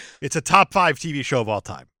 Okay. It's a top 5 TV show of all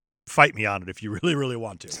time. Fight me on it if you really, really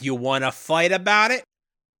want to. You want to fight about it?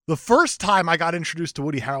 The first time I got introduced to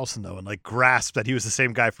Woody Harrelson, though, and grasped that he was the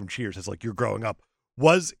same guy from Cheers, it's like you're growing up,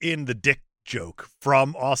 was in the dick joke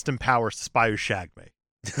from Austin Powers, The Spy Who Shagged Me.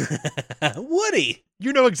 Woody.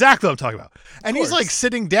 You know exactly what I'm talking about. And he's course.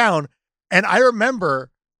 sitting down, and I remember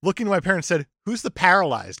looking to my parents and said, who's the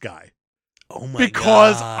paralyzed guy? Oh my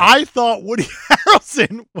because God. I thought Woody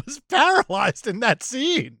Harrelson was paralyzed in that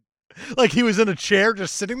scene. Like he was in a chair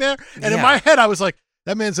just sitting there. And in my head, I was like,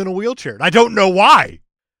 that man's in a wheelchair. And I don't know why.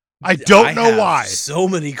 I don't know why. So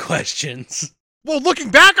many questions. Well,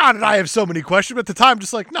 looking back on it, I have so many questions. But at the time,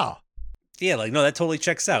 just like, no. Yeah, no, that totally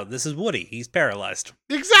checks out. This is Woody. He's paralyzed.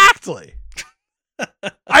 Exactly.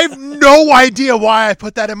 I have no idea why I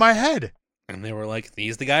put that in my head. And they were like,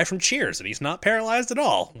 he's the guy from Cheers, and he's not paralyzed at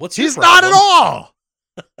all. What's He's your problem? not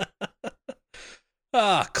at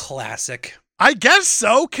all. Classic. I guess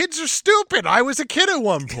so. Kids are stupid. I was a kid at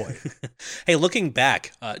one point. Hey, looking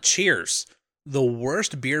back, Cheers, the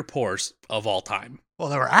worst beer pours of all time. Well,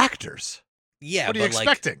 they were actors. Yeah, what are you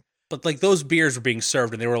expecting? But those beers were being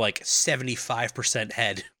served, and they were 75%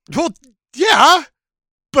 head. Well, yeah,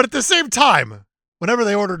 but at the same time, whenever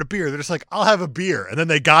they ordered a beer, they're just like, I'll have a beer. And then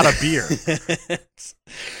they got a beer.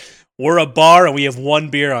 We're a bar, and we have one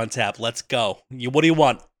beer on tap. Let's go. What do you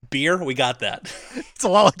want? Beer? We got that. It's a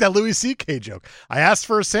lot like that Louis C.K. joke. I asked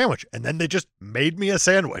for a sandwich, and then they just made me a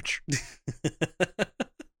sandwich.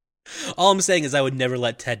 All I'm saying is I would never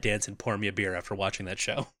let Ted Danson pour me a beer after watching that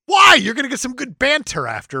show. Why? You're going to get some good banter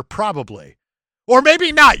after, probably. Or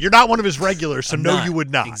maybe not. You're not one of his regulars, so no, you would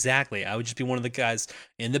not. Exactly. I would just be one of the guys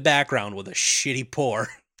in the background with a shitty pour.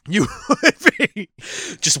 You would be.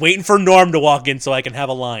 Just waiting for Norm to walk in so I can have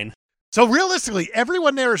a line. So realistically,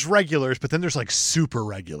 everyone there is regulars, but then there's super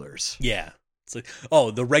regulars. Yeah. It's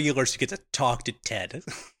like, the regulars who get to talk to Ted.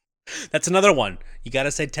 That's another one. You got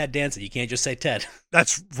to say Ted Danson. You can't just say Ted.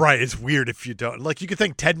 That's right. It's weird if you don't. You could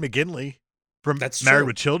think Ted McGinley from That's Married true.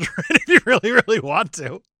 with Children if you really, really want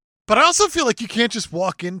to. But I also feel like you can't just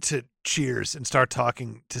walk into Cheers and start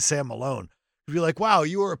talking to Sam Malone. You'd be like, wow,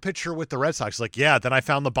 you were a pitcher with the Red Sox. Like, yeah, then I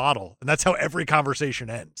found the bottle. And that's how every conversation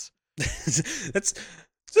ends. It's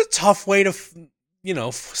a tough way to,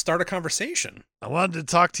 start a conversation. I wanted to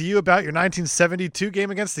talk to you about your 1972 game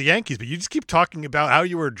against the Yankees, but you just keep talking about how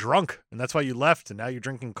you were drunk, and that's why you left, and now you're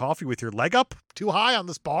drinking coffee with your leg up too high on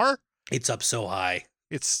this bar? It's up so high.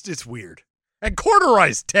 It's weird. And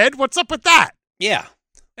corduroys, Ted, what's up with that? Yeah.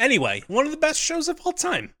 Anyway, one of the best shows of all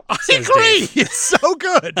time. I agree. Dave. It's so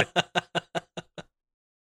good.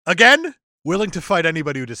 Again, willing to fight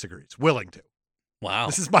anybody who disagrees. Willing to. Wow.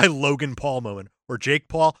 This is my Logan Paul moment. Or Jake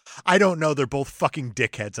Paul. I don't know. They're both fucking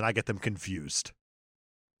dickheads, and I get them confused.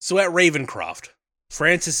 So at Ravencroft,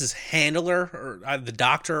 Francis's handler, or the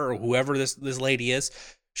doctor, or whoever this lady is,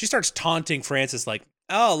 she starts taunting Francis like,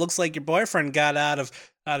 "Oh, looks like your boyfriend got out of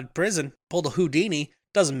prison, pulled a Houdini.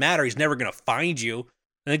 Doesn't matter, he's never gonna find you."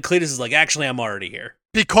 And then Cletus is like, "Actually, I'm already here."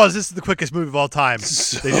 Because this is the quickest movie of all time.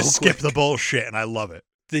 So they just skip quick. the bullshit, and I love it.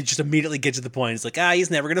 They just immediately get to the point. It's like, he's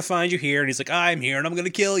never gonna find you here, and he's like, "I'm here, and I'm gonna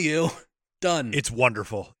kill you." Done. It's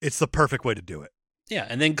wonderful. It's the perfect way to do it. Yeah,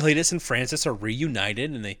 and then Cletus and Francis are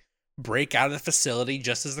reunited, and they break out of the facility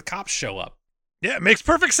just as the cops show up. Yeah, it makes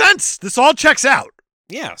perfect sense. This all checks out.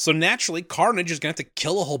 Yeah, so naturally, Carnage is going to have to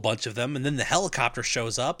kill a whole bunch of them, and then the helicopter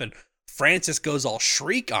shows up, and Francis goes all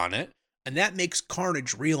shriek on it, and that makes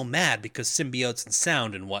Carnage real mad because symbiotes and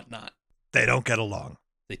sound and whatnot. They don't get along.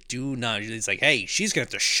 They do not. It's like, hey, she's going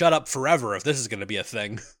to have to shut up forever if this is going to be a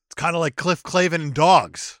thing. It's kind of like Cliff Clavin and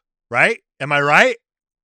dogs, right? Am I right?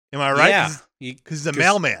 Yeah. Because he's a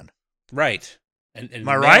mailman. Right. And Am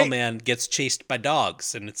I right? mailman gets chased by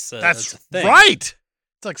dogs, and it's that's a thing. Right.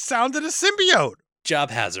 It's like sound in a symbiote.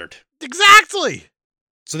 Job hazard. Exactly.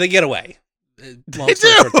 So they get away. Long They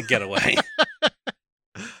story do. short, they get away.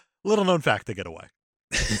 Little known fact, they get away.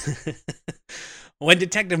 When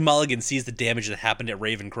Detective Mulligan sees the damage that happened at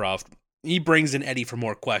Ravencroft, he brings in Eddie for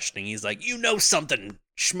more questioning. He's like, "You know something,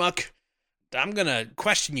 schmuck. I'm gonna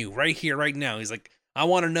question you right here, right now." He's like, "I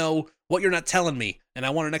want to know what you're not telling me, and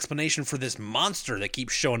I want an explanation for this monster that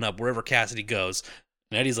keeps showing up wherever Cassidy goes."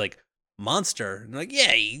 And Eddie's like, "Monster?" And like,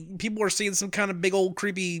 "Yeah, people are seeing some kind of big old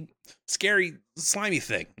creepy, scary, slimy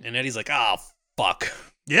thing." And Eddie's like, "Oh, fuck."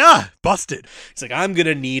 Yeah, busted. He's like, "I'm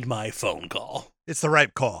gonna need my phone call." It's the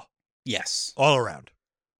right call. Yes. All around.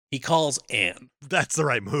 He calls Anne. That's the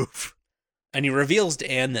right move. And he reveals to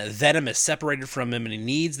Anne that Venom is separated from him and he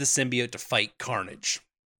needs the symbiote to fight Carnage.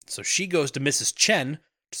 So she goes to Mrs. Chen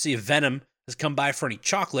to see if Venom has come by for any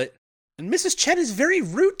chocolate. And Mrs. Chen is very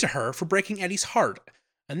rude to her for breaking Eddie's heart.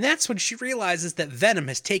 And that's when she realizes that Venom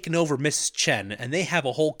has taken over Mrs. Chen, and they have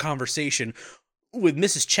a whole conversation with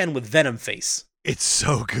Mrs. Chen with Venom face. It's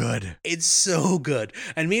so good. It's so good.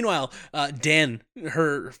 And meanwhile, Dan,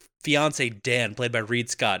 her fiance Dan, played by Reed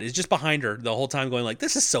Scott, is just behind her the whole time going like,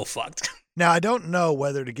 "This is so fucked." Now, I don't know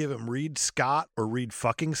whether to give him Reed Scott or Reed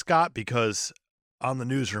fucking Scott, because on the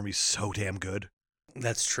newsroom, he's so damn good.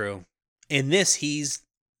 That's true. In this, he's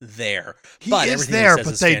there. He but is everything there, he says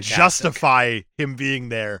but is they fantastic. justify him being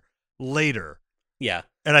there later. Yeah.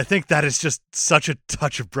 And I think that is just such a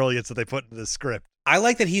touch of brilliance that they put into the script. I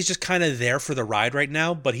like that he's just kind of there for the ride right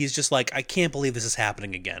now, but he's just like, "I can't believe this is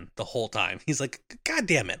happening again," the whole time. He's like, "God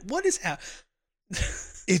damn it, what is happening?"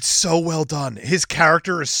 It's so well done. His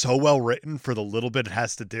character is so well written for the little bit it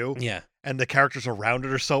has to do. Yeah. And the characters around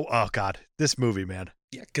it are so, oh God, this movie, man.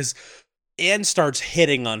 Yeah, because Anne starts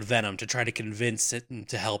hitting on Venom to try to convince it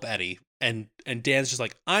to help Eddie. And Dan's just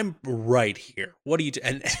like, "I'm right here. What do you do?"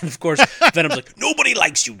 And of course, Venom's like, "Nobody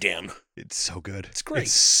likes you, Dan." It's so good. It's great.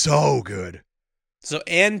 It's so good. So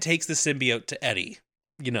Anne takes the symbiote to Eddie.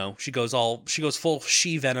 You know, she goes full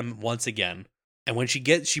she-Venom once again. And when she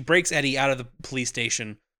breaks Eddie out of the police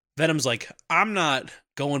station, Venom's like, "I'm not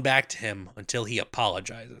going back to him until he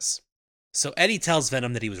apologizes." So Eddie tells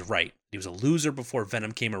Venom that he was right. He was a loser before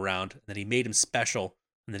Venom came around, and that he made him special,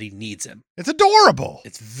 and that he needs him. It's adorable.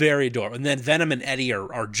 It's very adorable. And then Venom and Eddie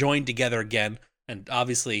are joined together again, and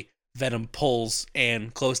obviously Venom pulls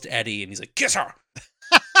Anne close to Eddie, and he's like, "Kiss her!"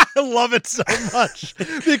 I love it so much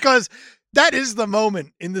because that is the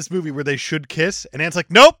moment in this movie where they should kiss, and Anne's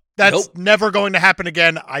like, "Nope, that's never going to happen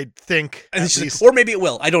again." I think, And or maybe it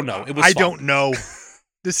will. I don't know. It was I fun. don't know.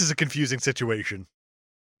 This is a confusing situation.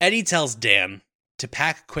 Eddie tells Dan to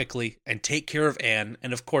pack quickly and take care of Anne,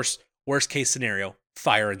 and of course, worst case scenario,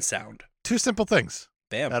 fire and sound. Two simple things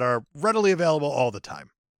Bam. that are readily available all the time.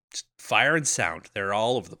 Just fire and sound. They're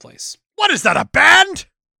all over the place. What is that, a band?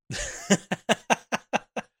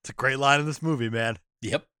 It's a great line in this movie, man.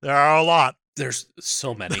 Yep. There are a lot. There's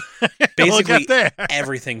so many. We'll Basically, get there.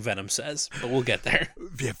 everything Venom says, but we'll get there.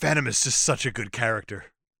 Yeah, Venom is just such a good character.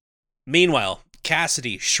 Meanwhile,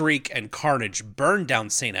 Cassidy, Shriek, and Carnage burn down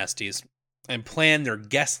St. Estes and plan their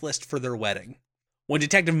guest list for their wedding. When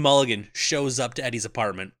Detective Mulligan shows up to Eddie's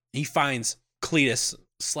apartment, he finds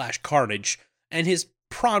Cletus/Carnage and is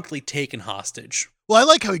promptly taken hostage. Well, I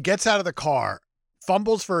like how he gets out of the car,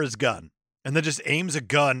 fumbles for his gun, and then just aims a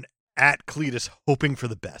gun at Cletus, hoping for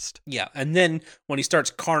the best. Yeah, and then when he starts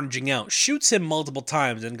carnaging out, shoots him multiple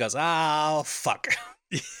times and goes, "Oh, fuck.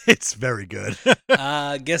 It's very good.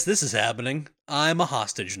 Guess this is happening. I'm a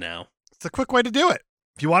hostage now." It's a quick way to do it.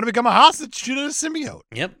 If you want to become a hostage, shoot at a symbiote.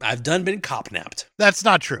 Yep, I've been cop-napped. That's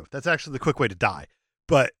not true. That's actually the quick way to die.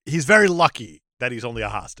 But he's very lucky that he's only a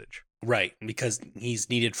hostage. Right, because he's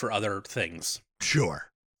needed for other things. Sure.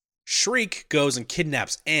 Shriek goes and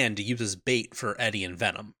kidnaps Anne to use as bait for Eddie and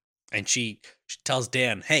Venom. And she tells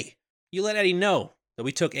Dan, hey, you let Eddie know that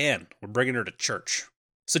we took Anne. We're bringing her to church.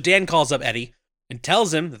 So Dan calls up Eddie and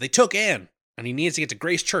tells him that they took Anne, and he needs to get to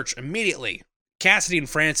Grace Church immediately. Cassidy and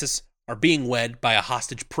Francis are being wed by a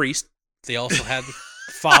hostage priest. They also have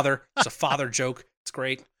father. It's a father joke. It's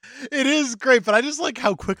great. It is great, but I just like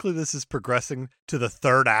how quickly this is progressing to the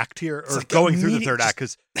third act here, or like going through the third act,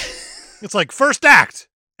 because it's like first act,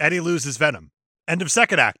 Eddie loses Venom. End of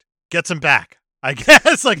second act, gets him back. I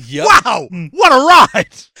guess, like, wow, what a ride!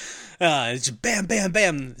 It's just bam, bam,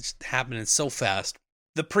 bam. It's happening so fast.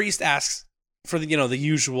 The priest asks for the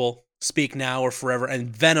usual speak now or forever, and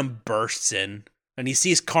Venom bursts in, and he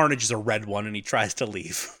sees Carnage as a red one, and he tries to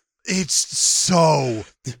leave. It's so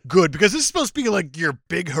good, because this is supposed to be like your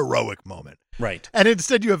big heroic moment. Right. And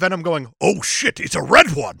instead you have Venom going, oh shit, it's a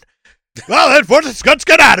red one. Well, let's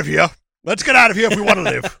get out of here. Let's get out of here if we want to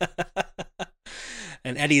live.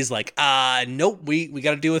 And Eddie's like, nope, we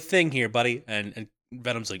got to do a thing here, buddy. And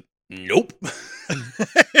Venom's like, nope.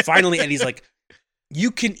 Finally, Eddie's like,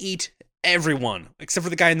 you can eat everyone except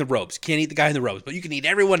for the guy in the robes. You can't eat the guy in the robes, but you can eat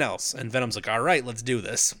everyone else. And Venom's like, all right, let's do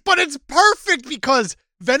this. But it's perfect because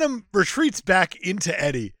Venom retreats back into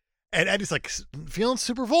Eddie. And Eddie's like, feeling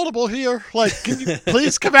super vulnerable here. Like, can you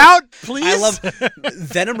please come out, please? I love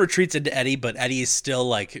Venom retreats into Eddie, but Eddie is still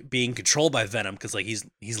like being controlled by Venom because like he's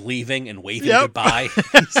leaving and waving goodbye.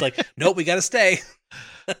 He's like, nope, we got to stay.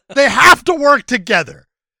 They have to work together.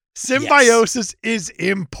 Symbiosis is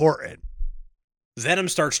important. Venom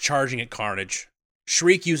starts charging at Carnage.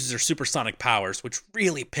 Shriek uses her supersonic powers, which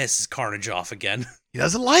really pisses Carnage off again. He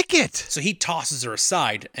doesn't like it. So he tosses her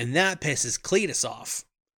aside, and that pisses Cletus off.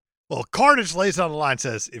 Well, Carnage lays on the line and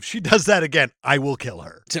says, if she does that again, I will kill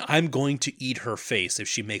her. I'm going to eat her face if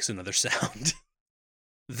she makes another sound.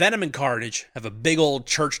 Venom and Carnage have a big old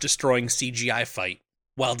church-destroying CGI fight,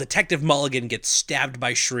 while Detective Mulligan gets stabbed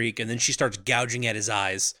by Shriek, and then she starts gouging at his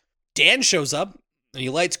eyes. Dan shows up, and he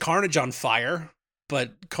lights Carnage on fire,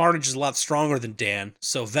 but Carnage is a lot stronger than Dan,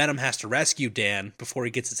 so Venom has to rescue Dan before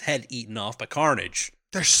he gets his head eaten off by Carnage.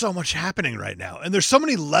 There's so much happening right now, and there's so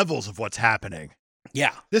many levels of what's happening.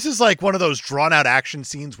 Yeah. This is like one of those drawn-out action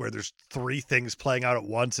scenes where there's three things playing out at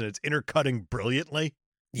once, and it's intercutting brilliantly.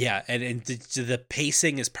 Yeah, and the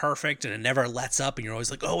pacing is perfect, and it never lets up, and you're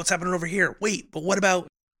always like, oh, what's happening over here? Wait, but what about...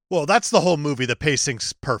 Well, that's the whole movie. The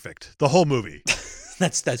pacing's perfect. The whole movie.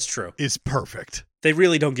 That's true. Is perfect. They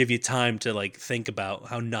really don't give you time to like think about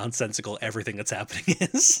how nonsensical everything that's happening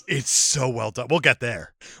is. It's so well done. We'll get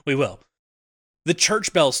there. We will. The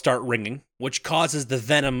church bells start ringing, which causes the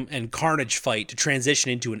Venom and Carnage fight to transition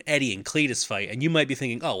into an Eddie and Cletus fight. And you might be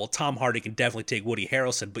thinking, oh, well, Tom Hardy can definitely take Woody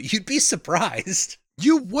Harrelson, but you'd be surprised.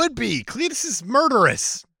 You would be. Cletus is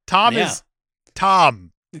murderous. Tom is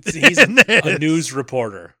Tom. He's a news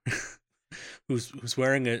reporter who's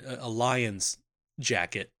wearing a lion's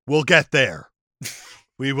jacket. We'll get there.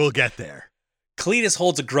 We will get there. Cletus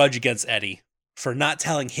holds a grudge against Eddie for not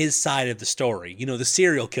telling his side of the story. You know, the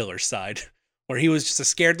serial killer side, where he was just a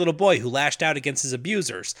scared little boy who lashed out against his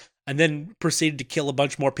abusers and then proceeded to kill a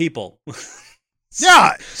bunch more people.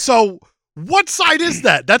 Yeah. So what side is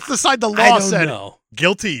that? That's the side the law said. Know.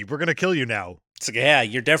 Guilty. We're going to kill you now. It's like, yeah,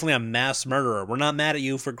 you're definitely a mass murderer. We're not mad at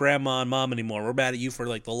you for grandma and mom anymore. We're mad at you for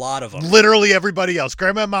like the lot of them. Literally everybody else.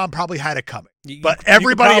 Grandma and mom probably had it coming. But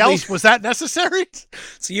everybody else, was that necessary?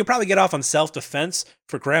 So you'll probably get off on self-defense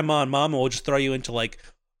for grandma and mom, and we'll just throw you into like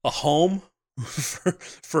a home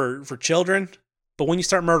for children. But when you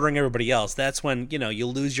start murdering everybody else, that's when, you know, you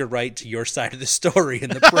lose your right to your side of the story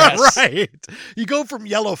in the press. Right. You go from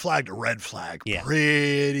yellow flag to red flag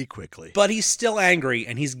pretty quickly. But he's still angry,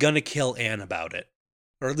 and he's going to kill Anne about it.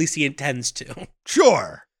 Or at least he intends to.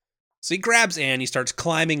 Sure. So he grabs Anne, he starts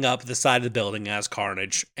climbing up the side of the building as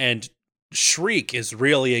Carnage, and Shriek is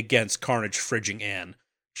really against Carnage fridging Anne.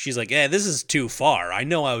 She's like, hey, this is too far. I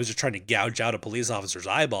know I was just trying to gouge out a police officer's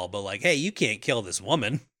eyeball, but like, hey, you can't kill this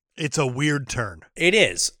woman. It's a weird turn. It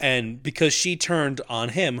is. And because she turned on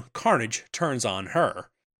him, Carnage turns on her.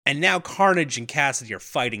 And now Carnage and Cassidy are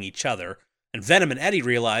fighting each other. And Venom and Eddie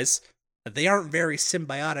realize that they aren't very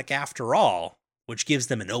symbiotic after all, which gives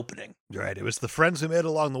them an opening. Right. It was the friends we made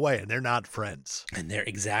along the way, and they're not friends. And they're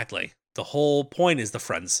exactly. The whole point is the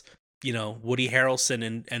friends. You know, Woody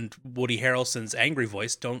Harrelson and Woody Harrelson's angry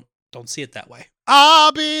voice don't see it that way.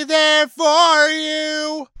 I'll be there for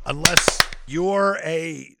you. Unless you're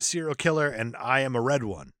a serial killer and I am a red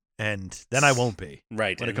one. And then I won't be.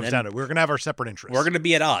 Right. When it comes down to it. We're going to have our separate interests. We're going to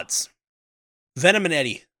be at odds. Venom and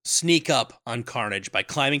Eddie sneak up on Carnage by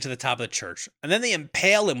climbing to the top of the church, and then they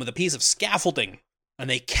impale him with a piece of scaffolding, and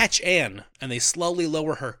they catch Anne, and they slowly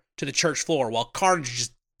lower her to the church floor while Carnage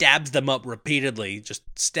just dabs them up repeatedly, just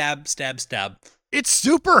stab, stab, stab. It's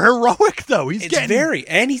super heroic, though.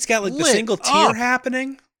 And he's got like the single tear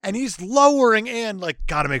happening. And he's lowering Anne, like,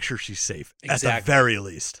 gotta make sure she's safe, at the very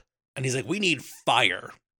least. And he's like, we need fire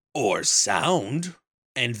or sound.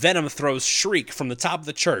 And Venom throws Shriek from the top of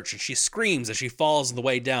the church, and she screams as she falls on the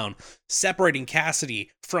way down, separating Cassidy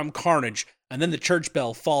from Carnage, and then the church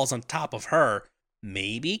bell falls on top of her,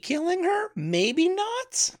 maybe killing her, maybe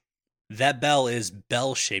not. That bell is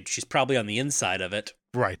bell-shaped. She's probably on the inside of it.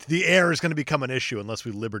 Right. The air is going to become an issue unless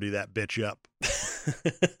we liberty that bitch up.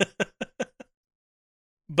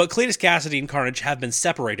 But Cletus Cassidy and Carnage have been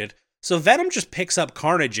separated, so Venom just picks up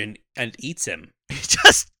Carnage and eats him. He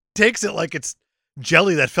just takes it like it's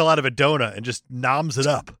jelly that fell out of a donut and just noms it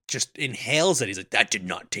up. Just inhales it. He's like, that did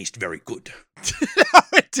not taste very good. No,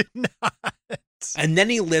 it did not. And then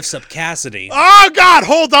he lifts up Cassidy. Oh, God,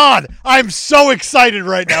 hold on. I'm so excited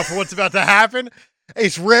right now for what's about to happen.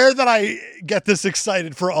 It's rare that I get this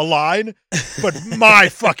excited for a line, but my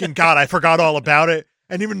fucking God, I forgot all about it.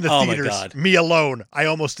 And even in the theaters, me alone, I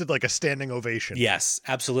almost did like a standing ovation. Yes,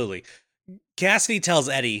 absolutely. Cassidy tells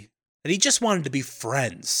Eddie that he just wanted to be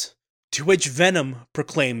friends, to which Venom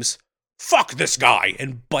proclaims, fuck this guy,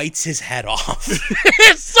 and bites his head off.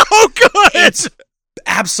 It's so good! It's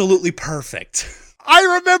absolutely perfect. I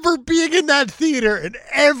remember being in that theater and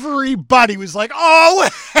everybody was like, oh,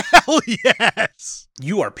 hell yes!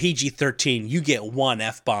 You are PG-13, you get one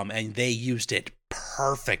F-bomb, and they used it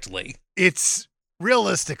perfectly. It's...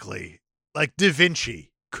 realistically, like Da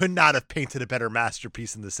Vinci could not have painted a better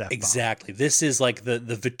masterpiece than this F-bomb. Exactly. This is like the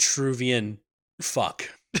Vitruvian fuck.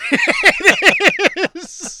 It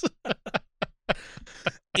is.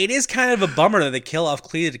 It is kind of a bummer that they kill off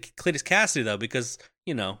Cletus Cassidy, though, because,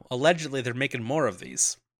 you know, allegedly they're making more of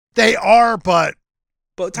these. They are, but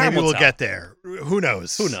time maybe will we'll get there. Who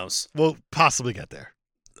knows? Who knows? We'll possibly get there.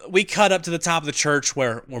 We cut up to the top of the church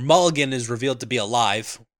where Mulligan is revealed to be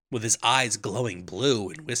alive, with his eyes glowing blue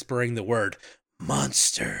and whispering the word,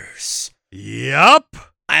 monsters. Yup.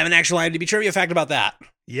 I have an actual IMDb trivia fact about that.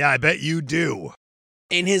 Yeah, I bet you do.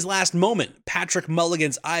 In his last moment, Patrick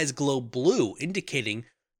Mulligan's eyes glow blue, indicating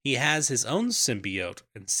he has his own symbiote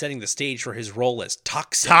and setting the stage for his role as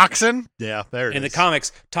Toxin. Toxin? Yeah, there it is. In the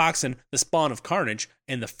comics, Toxin, the spawn of Carnage,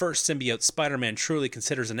 and the first symbiote Spider-Man truly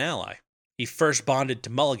considers an ally. He first bonded to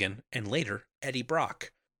Mulligan and later Eddie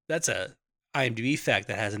Brock. That's a IMDb fact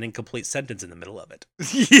that has an incomplete sentence in the middle of it.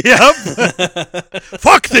 Yep.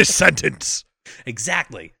 Fuck this sentence.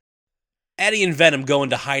 Exactly. Eddie and Venom go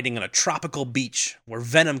into hiding on a tropical beach where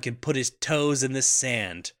Venom can put his toes in the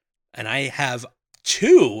sand. And I have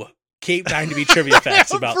 2 Cape IMDb trivia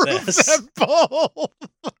facts about this.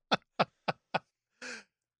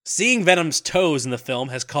 Seeing Venom's toes in the film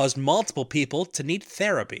has caused multiple people to need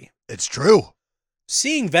therapy. It's true.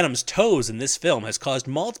 Seeing Venom's toes in this film has caused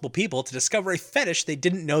multiple people to discover a fetish they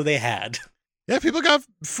didn't know they had. Yeah, people got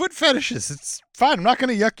foot fetishes. It's fine. I'm not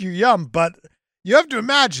going to yuck your yum, but you have to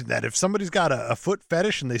imagine that if somebody's got a foot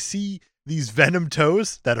fetish and they see these Venom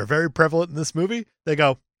toes that are very prevalent in this movie, they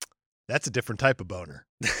go, that's a different type of boner.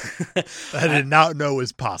 I did not know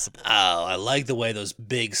was possible. Oh, I like the way those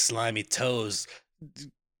big slimy toes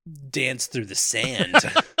dance through the sand.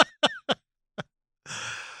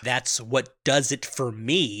 That's what does it for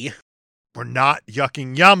me. We're not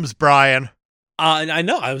yucking yums, Brian. I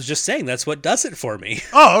know. I was just saying that's what does it for me.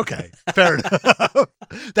 Oh, okay. Fair enough.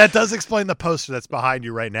 That does explain the poster that's behind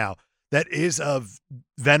you right now. That is of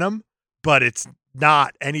Venom, but it's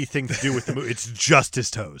not anything to do with the movie. It's just his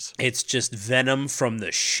toes. It's just Venom from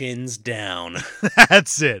the shins down.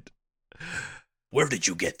 That's it. Where did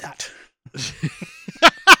you get that?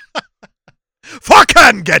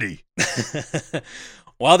 Fucking Getty!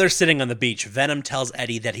 While they're sitting on the beach, Venom tells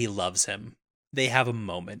Eddie that he loves him. They have a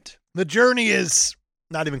moment. The journey is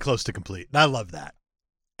not even close to complete. And I love that.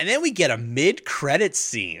 And then we get a mid-credits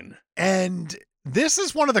scene. And this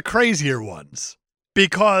is one of the crazier ones.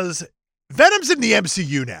 Because Venom's in the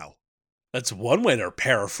MCU now. That's one way to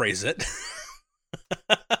paraphrase it.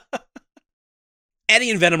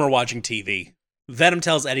 Eddie and Venom are watching TV. Venom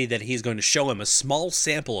tells Eddie that he's going to show him a small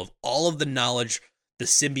sample of all of the knowledge the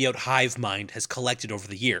symbiote hive mind has collected over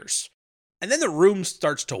the years. And then the room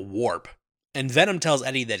starts to warp. And Venom tells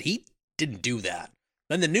Eddie that he didn't do that.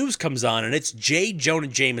 Then the news comes on and it's J. Jonah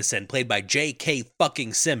Jameson, played by J.K.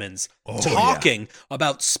 fucking Simmons, talking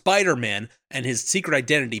about Spider-Man and his secret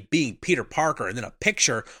identity being Peter Parker. And then a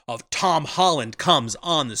picture of Tom Holland comes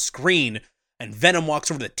on the screen and Venom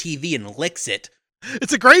walks over to the TV and licks it.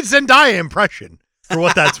 It's a great Zendaya impression for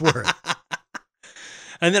what that's worth.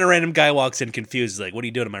 And then a random guy walks in confused, like, what are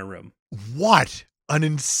you doing in my room? What an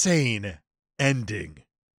insane ending.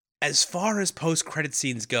 As far as post-credit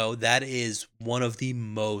scenes go, that is one of the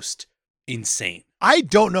most insane. I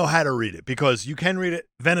don't know how to read it because you can read it.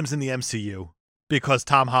 Venom's in the MCU because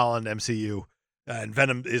Tom Holland MCU and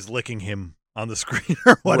Venom is licking him on the screen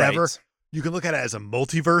or whatever. Right. You can look at it as a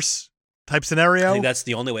multiverse type scenario. I think that's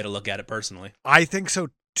the only way to look at it personally. I think so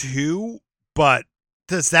too, but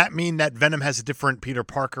does that mean that Venom has a different Peter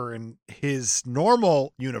Parker in his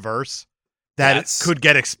normal universe that it could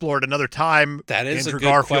get explored another time? That is Andrew a good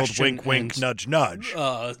Garfield, question. wink, wink, nudge, nudge.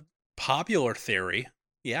 Popular theory.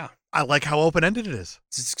 Yeah. I like how open-ended it is.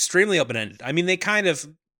 It's extremely open-ended. I mean, they kind of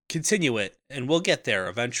continue it, and we'll get there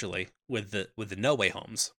eventually with the No Way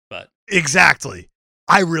Homes. But exactly.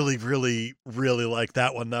 I really, really, really like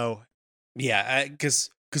that one, though. Yeah, because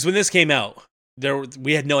when this came out,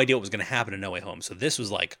 we had no idea what was going to happen in No Way Home. So this was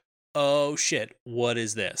like, oh shit, what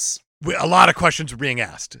is this? A lot of questions were being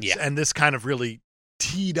asked. Yeah. And this kind of really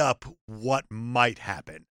teed up what might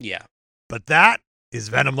happen. Yeah. But that is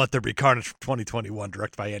Venom Let There Be Carnage from 2021,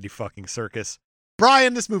 directed by Andy fucking Serkis.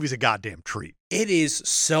 Brian, this movie's a goddamn treat. It is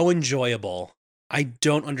so enjoyable. I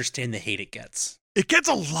don't understand the hate it gets. It gets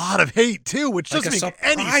a lot of hate, too, which doesn't make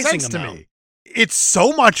any sense to me. It's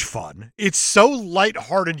so much fun. It's so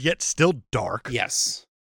lighthearted, yet still dark. Yes.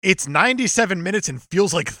 It's 97 minutes and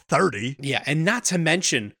feels like 30. Yeah, and not to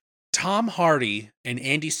mention, Tom Hardy and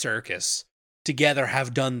Andy Serkis together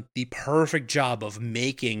have done the perfect job of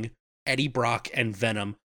making Eddie Brock and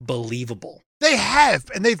Venom believable. They have,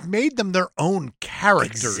 and they've made them their own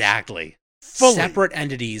characters. Exactly. Fully. Separate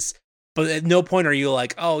entities. But at no point are you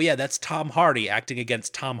like, oh yeah, that's Tom Hardy acting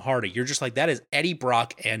against Tom Hardy. You're just like, that is Eddie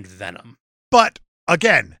Brock and Venom. But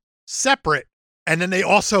again, separate, and then they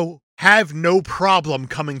also have no problem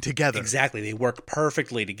coming together. Exactly. They work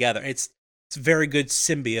perfectly together. It's very good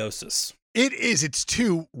symbiosis. It is. It's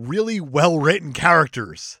two really well-written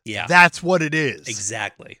characters. Yeah. That's what it is.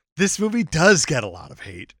 Exactly. This movie does get a lot of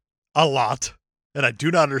hate. A lot. And I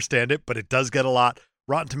do not understand it, but it does get a lot.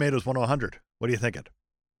 Rotten Tomatoes 1 to 100. What are you thinking?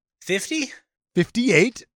 50?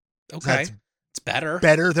 58? Okay. That's it's better.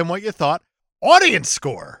 Better than what you thought. Audience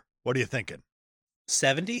score. What are you thinking?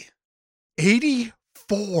 70?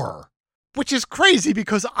 84. Which is crazy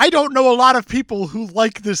because I don't know a lot of people who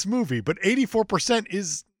like this movie, but 84%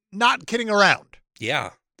 is not kidding around.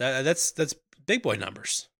 Yeah. That's big boy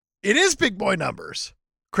numbers. It is big boy numbers.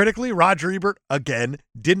 Critically, Roger Ebert, again,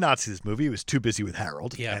 did not see this movie. He was too busy with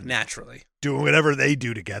Harold. Yeah, naturally. Doing whatever they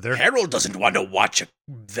do together. Harold doesn't want to watch a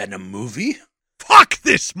Venom movie. Fuck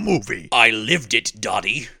this movie. I lived it,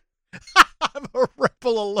 Dottie. I'm a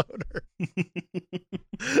rebel loner.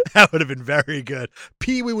 That would have been very good.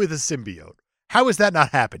 Pee-wee with a symbiote. How has that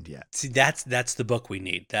not happened yet? See, that's the book we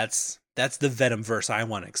need. That's the Venom verse I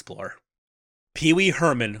want to explore. Pee-wee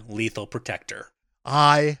Herman, Lethal Protector.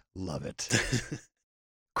 I love it.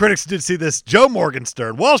 Critics did see this. Joe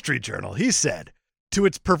Morgenstern, Wall Street Journal, he said, to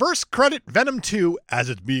its perverse credit, Venom 2, as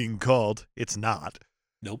it's being called, it's not.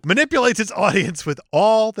 Nope. Manipulates its audience with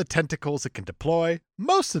all the tentacles it can deploy,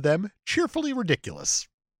 most of them cheerfully ridiculous.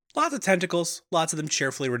 Lots of tentacles, lots of them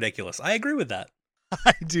cheerfully ridiculous. I agree with that.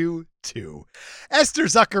 I do, too. Esther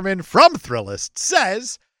Zuckerman from Thrillist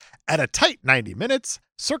says, at a tight 90 minutes,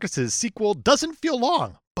 Serkis's sequel doesn't feel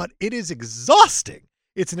long, but it is exhausting.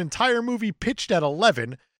 It's an entire movie pitched at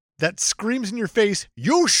 11 that screams in your face,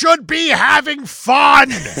 you should be having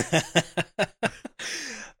fun!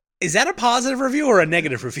 Is that a positive review or a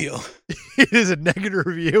negative review? It is a negative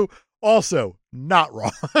review. Also, not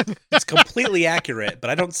wrong. It's completely accurate, but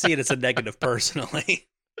I don't see it as a negative personally.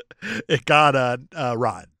 It got a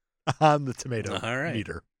rod on the tomato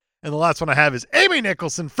meter. And the last one I have is Amy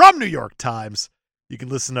Nicholson from New York Times. You can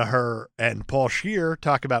listen to her and Paul Scheer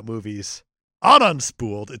talk about movies on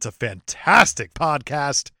Unspooled. It's a fantastic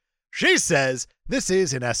podcast. She says this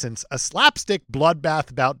is, in essence, a slapstick bloodbath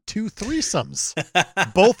about two threesomes,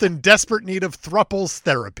 both in desperate need of thruples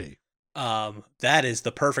therapy. That is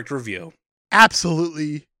the perfect review.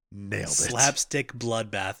 Absolutely nailed it. Slapstick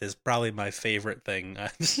bloodbath is probably my favorite thing.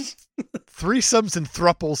 Threesomes and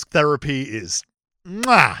thruples therapy is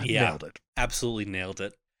nailed it. Absolutely nailed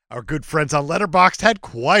it. Our good friends on Letterboxd had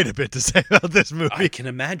quite a bit to say about this movie. I can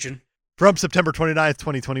imagine. From September 29th,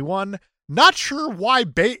 2021, not sure why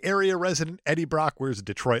Bay Area resident Eddie Brock wears a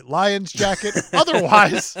Detroit Lions jacket.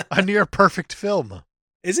 Otherwise, a near perfect film.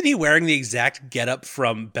 Isn't he wearing the exact getup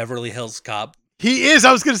from Beverly Hills Cop? He is.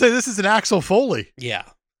 I was going to say this is an Axel Foley. Yeah.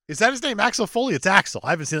 Is that his name, Axel Foley? It's Axel.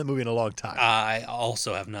 I haven't seen that movie in a long time. I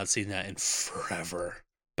also have not seen that in forever.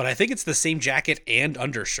 But I think it's the same jacket and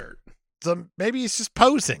undershirt. So maybe he's just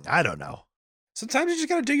posing. I don't know. Sometimes you just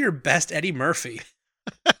gotta do your best Eddie Murphy.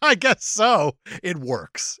 I guess so. It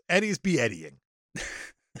works. Eddie's be Eddieing.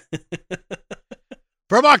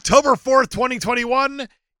 From October 4th, 2021,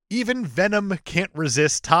 even Venom can't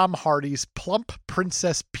resist Tom Hardy's plump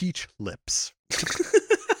Princess Peach lips.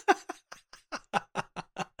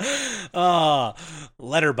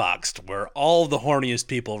 Letterboxd, where all the horniest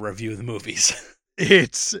people review the movies.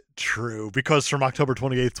 It's true, because from October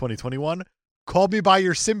 28th, 2021, Call Me By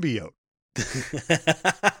Your Symbiote.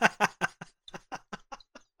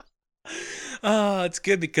 It's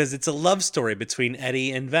good because it's a love story between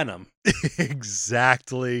Eddie and Venom.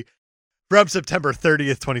 Exactly. From September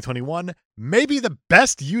 30th, 2021, maybe the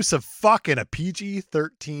best use of fuck in a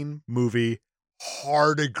PG-13 movie.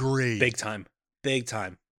 Hard agree. Big time. Big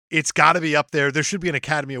time. It's got to be up there. There should be an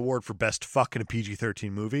Academy Award for best fuck in a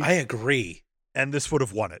PG-13 movie. I agree. And this would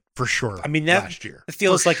have won it, for sure. I mean, that last year. It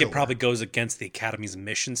feels For like sure. it probably goes against the Academy's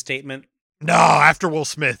mission statement. No, after Will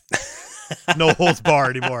Smith. No holds bar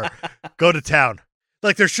anymore. Go to town.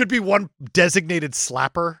 Like, there should be one designated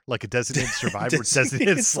slapper, like a designated survivor,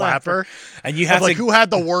 designated slapper. And you have like, to... who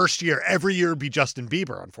had the worst year? Every year would be Justin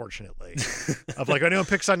Bieber, unfortunately. Of like, anyone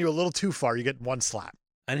picks on you a little too far, you get one slap.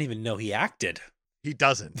 I didn't even know he acted. He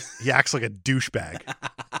doesn't. He acts like a douchebag.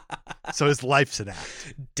 So his life's an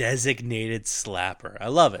act. Designated slapper. I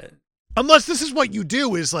love it. Unless this is what you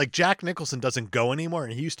do, is like Jack Nicholson doesn't go anymore,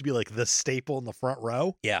 and he used to be like the staple in the front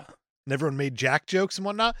row. Yeah. And everyone made Jack jokes and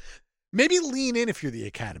whatnot. Maybe lean in if you're the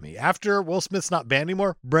Academy. After Will Smith's not banned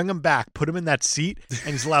anymore, bring him back, put him in that seat,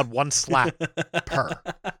 and he's allowed one slap per.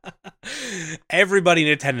 Everybody in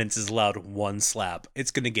attendance is allowed one slap.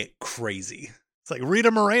 It's going to get crazy. It's like,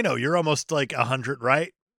 Rita Moreno, you're almost like 100,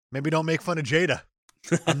 right? Maybe don't make fun of Jada.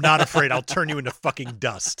 I'm not afraid. I'll turn you into fucking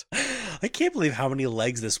dust. I can't believe how many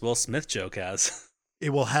legs this Will Smith joke has. It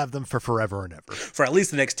will have them for forever and ever. For at least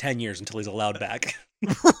the next 10 years until he's allowed back.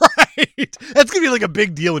 Right. That's going to be like a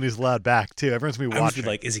big deal when he's allowed back, too. Everyone's going to be watching.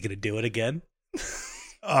 Like, is he going to do it again?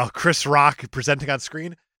 Oh, Chris Rock presenting on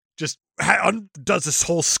screen just does this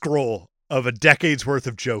whole scroll of a decade's worth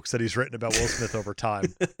of jokes that he's written about Will Smith over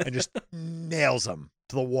time and just nails them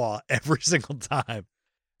to the wall every single time.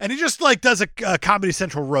 And he just like does a Comedy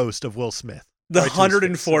Central roast of Will Smith. The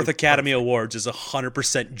 104th Academy Awards is 100%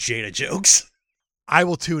 Jada jokes. I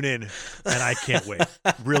will tune in, and I can't wait.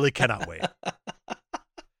 Really cannot wait.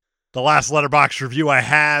 The last Letterboxd review I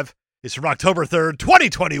have is from October 3rd,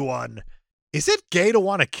 2021. Is it gay to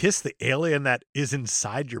want to kiss the alien that is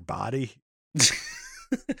inside your body?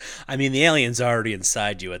 I mean, the alien's already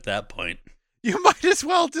inside you at that point. You might as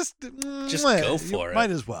well just go for it. Might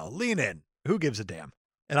as well. Lean in. Who gives a damn?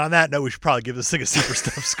 And on that note, we should probably give this thing a super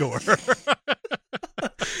stuff score.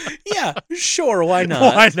 Yeah, sure. Why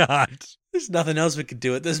not? Why not? There's nothing else we could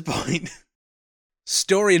do at this point.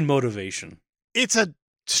 Story and motivation. It's a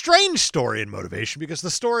strange story and motivation because the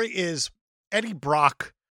story is Eddie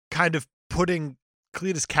Brock kind of putting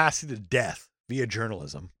Cletus Cassidy to death via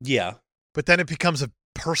journalism. Yeah. But then it becomes a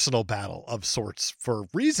personal battle of sorts for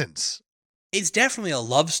reasons. It's definitely a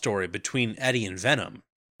love story between Eddie and Venom.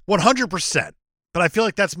 100%. But I feel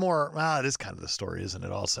like that's more, it is kind of the story, isn't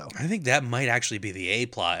it, also? I think that might actually be the A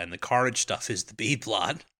plot, and the Carnage stuff is the B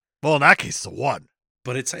plot. Well, in that case, it's the one.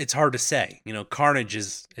 But it's hard to say. You know, Carnage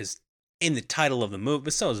is in the title of the movie,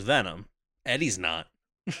 but so is Venom. Eddie's not.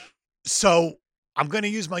 So I'm going to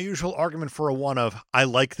use my usual argument for a one of, I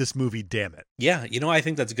like this movie, damn it. Yeah, you know, I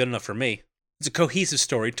think that's good enough for me. It's a cohesive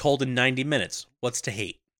story told in 90 minutes. What's to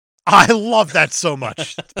hate? I love that so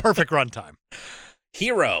much. Perfect runtime.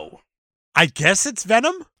 Hero. I guess it's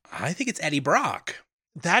Venom? I think it's Eddie Brock.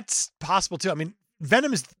 That's possible, too. I mean,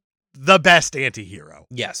 Venom is the best anti-hero.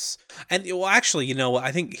 Yes. And, well, actually, you know,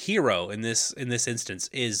 I think hero in this instance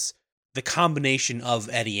is the combination of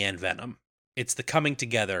Eddie and Venom. It's the coming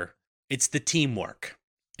together. It's the teamwork,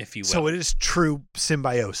 if you will. So it is true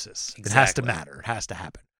symbiosis. Exactly. It has to matter. It has to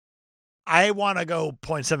happen. I want to go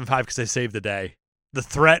 0.75 because they saved the day. The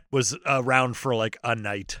threat was around for like a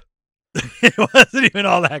night. It wasn't even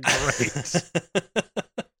all that great.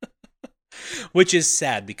 Which is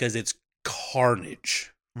sad because it's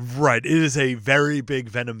Carnage. Right. It is a very big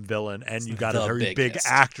Venom villain, and you got a very big biggest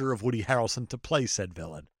actor of Woody Harrelson to play said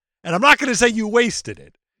villain. And I'm not going to say you wasted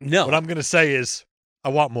it. No. What I'm going to say is, I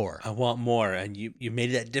want more. I want more, and you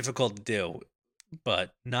made that difficult to do,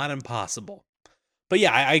 but not impossible. But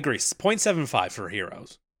yeah, I agree. 0.75 for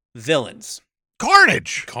heroes. Villains.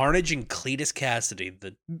 Carnage! Carnage and Cletus Cassidy,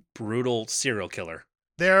 the brutal serial killer.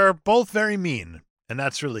 They're both very mean, and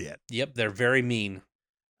that's really it. Yep, they're very mean.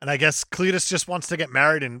 And I guess Cletus just wants to get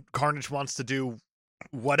married, and Carnage wants to do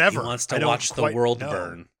whatever. He wants to watch the world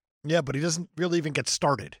burn. Yeah, but he doesn't really even get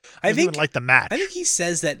started. I think even like the match. I think he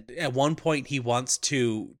says that at one point he wants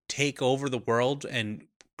to take over the world and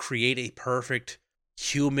create a perfect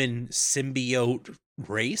human symbiote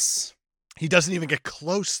race. He doesn't even get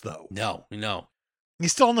close, though. No.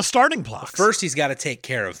 He's still on the starting blocks. First, he's got to take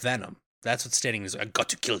care of Venom. That's what's standing. I got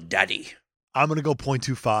to kill Daddy. I'm going to go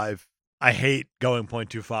 0.25. I hate going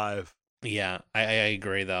 0.25. Yeah, I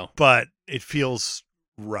agree, though. But it feels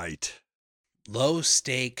right. Low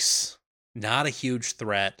stakes, not a huge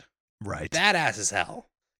threat. Right. Badass as hell.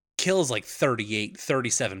 Kills like 38,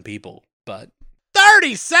 37 people, but...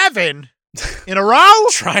 37? In a row?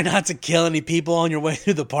 Try not to kill any people on your way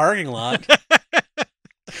through the parking lot.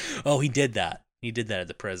 Oh, he did that. He did that at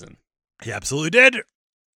the prison. He absolutely did.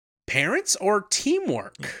 Parents or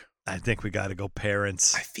teamwork? I think we got to go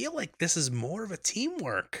parents. I feel like this is more of a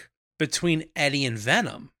teamwork between Eddie and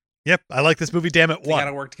Venom. Yep, I like this movie. Damn it, They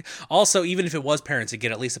gotta work together. Also, even if it was parents, it'd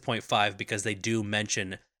get at least a 0.5 because they do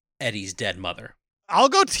mention Eddie's dead mother. I'll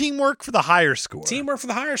go teamwork for the higher score. Teamwork for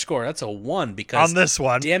the higher score. That's a 1 because on this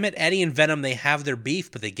one. Damn it, Eddie and Venom, they have their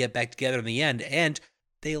beef, but they get back together in the end, and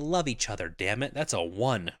they love each other. Damn it, that's a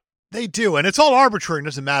 1. They do, and it's all arbitrary and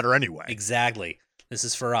doesn't matter anyway. Exactly. This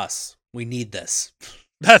is for us. We need this.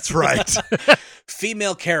 That's right.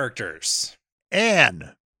 Female characters.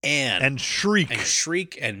 Anne. And Shriek. And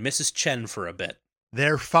Shriek and Mrs. Chen for a bit.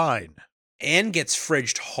 They're fine. Anne gets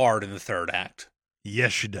fridged hard in the third act.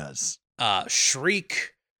 Yes, she does.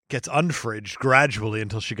 Shriek gets unfridged gradually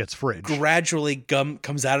until she gets fridged. Gradually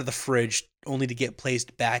comes out of the fridge only to get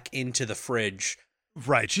placed back into the fridge.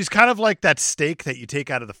 Right. She's kind of like that steak that you take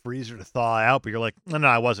out of the freezer to thaw out, but you're like, no,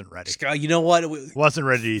 I wasn't ready. You know what? Wasn't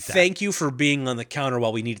ready to eat that. Thank you for being on the counter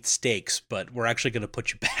while we needed steaks, but we're actually going to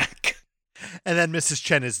put you back. And then Mrs.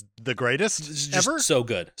 Chen is the greatest ever. So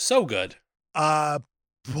good. So good.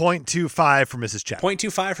 0.25 for Mrs. Chen.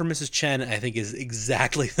 0.25 for Mrs. Chen, I think, is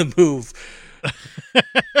exactly the move.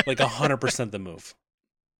 Like 100% the move.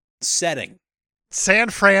 Setting. San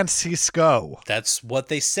Francisco. That's what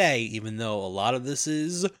they say, even though a lot of this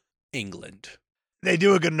is England. They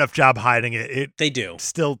do a good enough job hiding it. They do.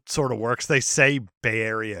 Still sort of works. They say Bay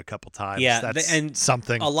Area a couple times. Yeah, that's and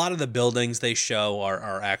something. A lot of the buildings they show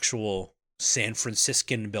are actual San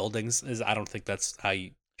Franciscan buildings. I don't think that's how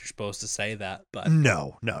you're supposed to say that, but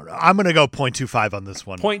no. I'm gonna go 0.25 on this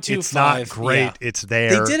one. 0.25. It's not great. Yeah. It's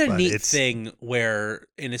there. They did a neat thing where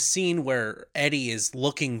in a scene where Eddie is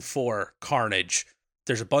looking for Carnage,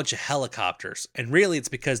 there's a bunch of helicopters, and really it's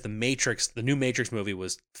because the new Matrix movie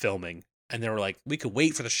was filming, and they were like, we could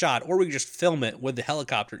wait for the shot, or we could just film it with the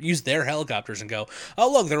helicopter, use their helicopters, and go,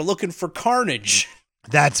 oh look, they're looking for Carnage.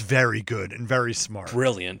 That's very good and very smart.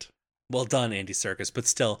 Brilliant. Well done, Andy Serkis, but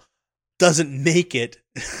still doesn't make it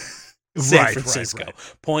San Francisco. Right.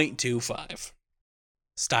 0.25.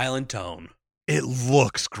 Style and tone. It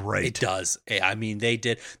looks great. It does. I mean, they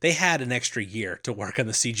had an extra year to work on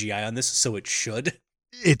the CGI on this, so it should.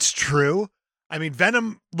 It's true. I mean,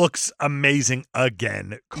 Venom looks amazing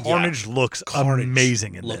again. Carnage looks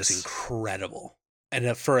amazing in this. Looks incredible.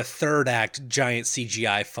 And for a third act giant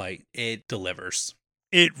CGI fight, it delivers.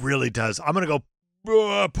 It really does. I'm going to go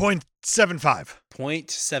 0.75.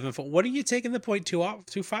 0.75. What are you taking the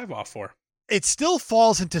 0.25 off for? It still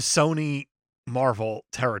falls into Sony Marvel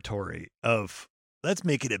territory of let's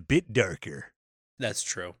make it a bit darker. That's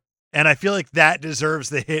true. And I feel like that deserves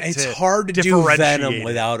the hit. It's hard to do Venom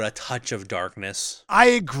without a touch of darkness. I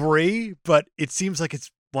agree, but it seems like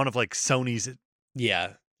it's one of like Sony's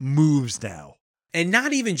moves now. And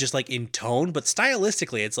not even just like in tone, but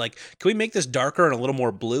stylistically, it's like, can we make this darker and a little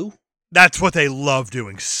more blue? That's what they love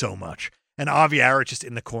doing so much. And Avi Arad just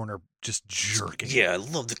in the corner, just jerking. Yeah, I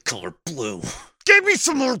love the color blue. Give me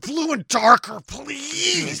some more blue and darker,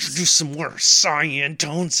 please. Introduce some more cyan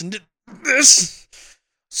tones into this.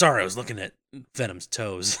 Sorry, I was looking at Venom's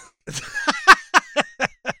toes.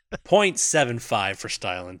 0.75 for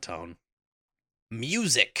style and tone.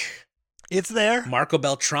 Music. It's there. Marco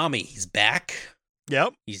Beltrami, he's back.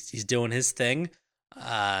 Yep. He's doing his thing.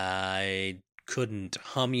 I couldn't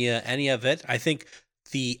hum you any of it. I think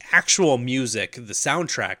the actual music, the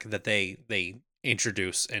soundtrack that they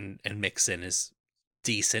introduce and mix in is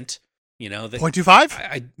decent.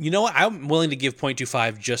 0.25? You know what? I'm willing to give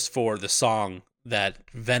 0.25 just for the song that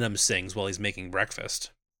Venom sings while he's making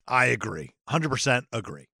breakfast. I agree. 100%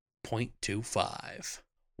 agree. 0.25.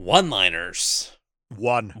 One-liners.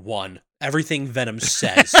 One. Everything Venom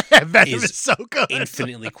says Venom is so good.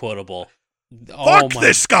 Infinitely quotable. Fuck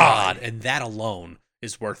this guy. God. And that alone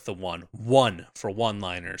is worth the one. One for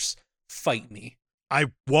one-liners. Fight me. I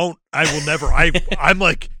won't. I will never. I'm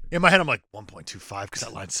like, In my head, I'm like 1.25 because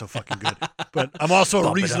that line's so fucking good. But I'm also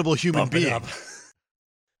a reasonable human being.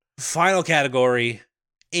 Final category,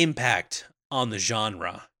 impact on the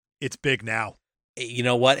genre. It's big now. You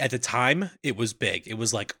know what? At the time, it was big. It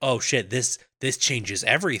was like, oh shit, this changes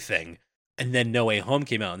everything. And then No Way Home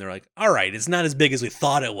came out, and they're like, all right, it's not as big as we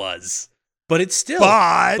thought it was. But it's still,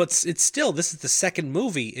 this is the second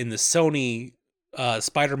movie in the Sony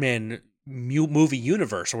Spider-Man movie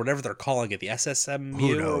universe, or whatever they're calling it, the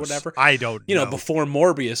SSMU or whatever. I don't know. Before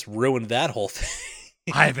Morbius ruined that whole thing.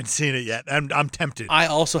 I haven't seen it yet. I'm tempted. I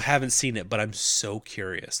also haven't seen it, but I'm so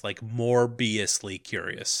curious, like Morbiusly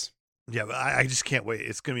curious. Yeah, but I just can't wait.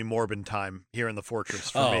 It's going to be Morbin time here in the Fortress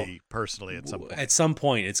for me personally at some point. At some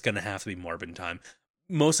point, it's going to have to be Morbin time,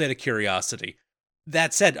 mostly out of curiosity.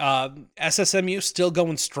 That said, SSMU still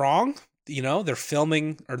going strong. They're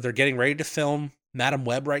filming, or they're getting ready to film Madam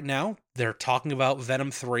Web right now. They're talking about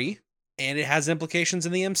Venom 3, and it has implications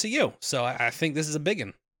in the MCU. So I think this is a big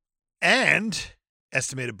one. And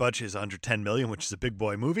estimated budget is under $10 million, which is a big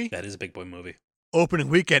boy movie. That is a big boy movie. Opening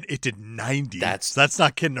weekend, it did 90. That's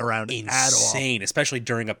not kidding around at all. Insane, especially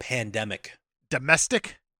during a pandemic.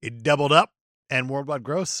 Domestic, it doubled up, and worldwide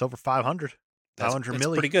gross over 500. That's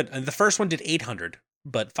million. Pretty good. And the first one did 800,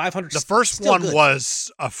 but 500. The first one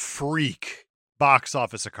was a freak box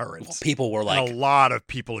office occurrence. Well, people were like, and a lot of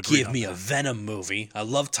people agreed. Give me a Venom movie. I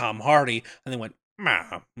love Tom Hardy, and they went,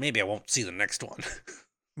 maybe I won't see the next one.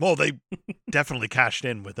 Well, they definitely cashed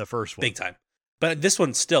in with the first one, big time. But this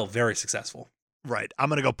one's still very successful. Right. I'm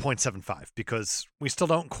going to go 0.75 because we still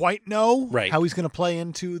don't quite know how he's going to play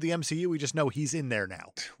into the MCU. We just know he's in there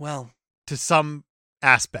now. Well, to some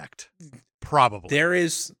aspect, probably. There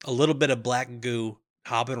is a little bit of black goo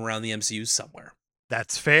hopping around the MCU somewhere.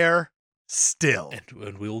 That's fair. Still.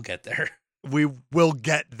 And we will get there. We will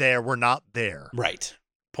get there. We're not there. Right.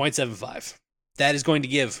 0.75. That is going to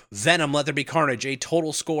give Venom Let There Be Carnage a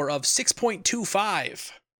total score of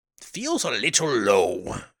 6.25. Feels a little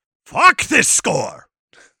low. Fuck this score.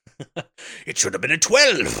 It should have been a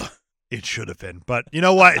 12. It should have been. But you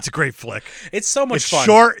know what? It's a great flick. It's so much fun. It's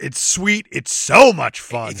short. It's sweet. It's so much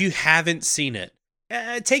fun. If you haven't seen it,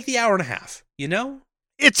 take the hour and a half,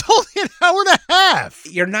 It's only an hour and a half.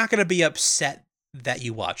 You're not going to be upset that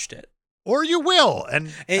you watched it. Or you will.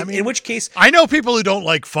 And in which case, I know people who don't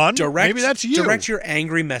like fun. Maybe that's you. Direct your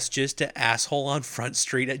angry messages to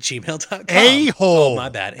assholeonfrontstreet@gmail.com. A-hole. Oh, my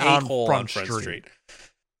bad. A-hole on Front Street.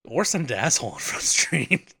 Or send to asshole on Front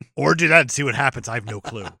Street. Or do that and see what happens. I have no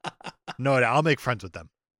clue. No, I'll make friends with them.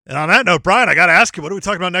 And on that note, Brian, I got to ask you, what are we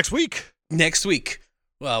talking about next week? Next week,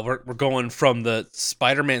 well, we're going from the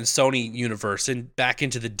Spider-Man Sony universe and back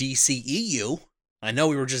into the DCEU. I know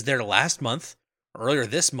we were just there earlier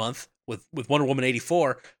this month with Wonder Woman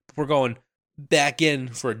 84. But we're going back in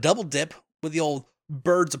for a double dip with the old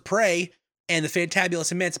Birds of Prey and the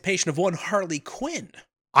fantabulous emancipation of one Harley Quinn.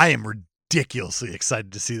 I am ridiculously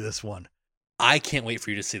excited to see this one. I can't wait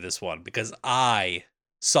for you to see this one because I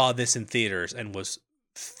saw this in theaters and was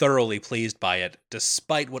thoroughly pleased by it,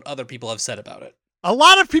 despite what other people have said about it. A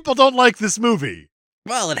lot of people don't like this movie.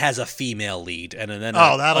 Well, it has a female lead and then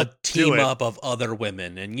a team up of other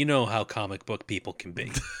women, and you know how comic book people can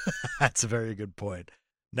be. That's a very good point.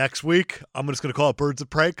 Next week, I'm just going to call it Birds of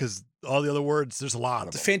Prey because all the other words, there's a lot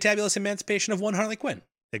of them. The fantabulous emancipation of one Harley Quinn.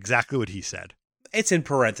 Exactly what he said. It's in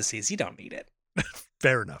parentheses. You don't need it.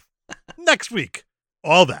 Fair enough. Next week,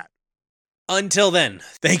 all that. Until then,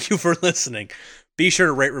 thank you for listening. Be sure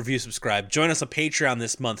to rate, review, subscribe. Join us on Patreon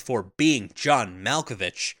this month for Being John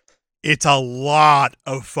Malkovich. It's a lot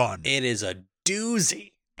of fun. It is a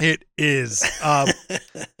doozy. It is.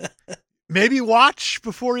 Maybe watch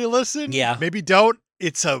before you listen. Yeah. Maybe don't.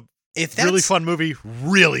 It's a really fun movie.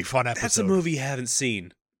 Really fun episode. That's a movie you haven't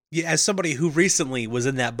seen. Yeah, as somebody who recently was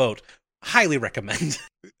in that boat, highly recommend.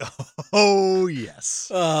 Oh,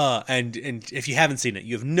 yes. And if you haven't seen it,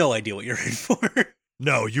 you have no idea what you're in for.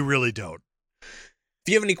 No, you really don't.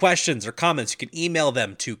 If you have any questions or comments, you can email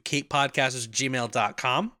them to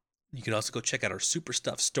capepodcasters@gmail.com. You can also go check out our Super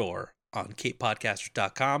Stuff store on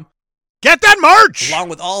capepodcasters.com. Get that merch! Along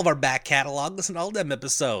with all of our back catalog, listen to all them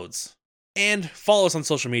episodes. And follow us on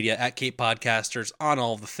social media at Cape Podcasters on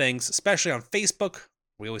all the things, especially on Facebook.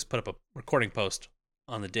 We always put up a recording post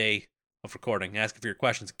on the day of recording, asking for your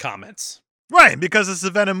questions and comments. Right, because it's a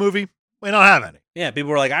Venom movie, we don't have any. Yeah,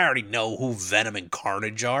 people were like, I already know who Venom and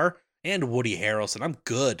Carnage are, and Woody Harrelson. I'm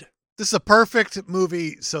good. This is a perfect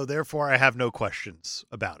movie, so therefore I have no questions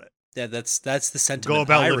about it. Yeah, that's the sentiment Go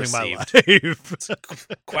about I living received. My life.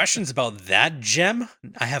 Questions about that gem?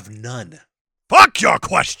 I have none. Fuck your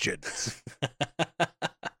questions!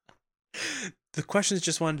 The questions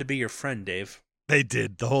just wanted to be your friend, Dave. They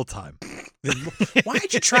did the whole time.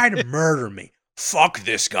 Why'd you try to murder me? Fuck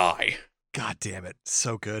this guy. God damn it.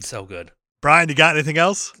 So good. So good. Brian, you got anything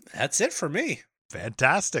else? That's it for me.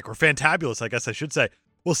 Fantastic, or fantabulous, I guess I should say.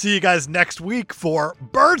 We'll see you guys next week for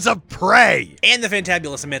Birds of Prey. And the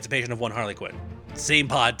fantabulous emancipation of one Harley Quinn. Same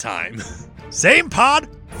pod time. Same pod?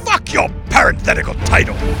 Fuck your parenthetical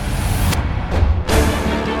title.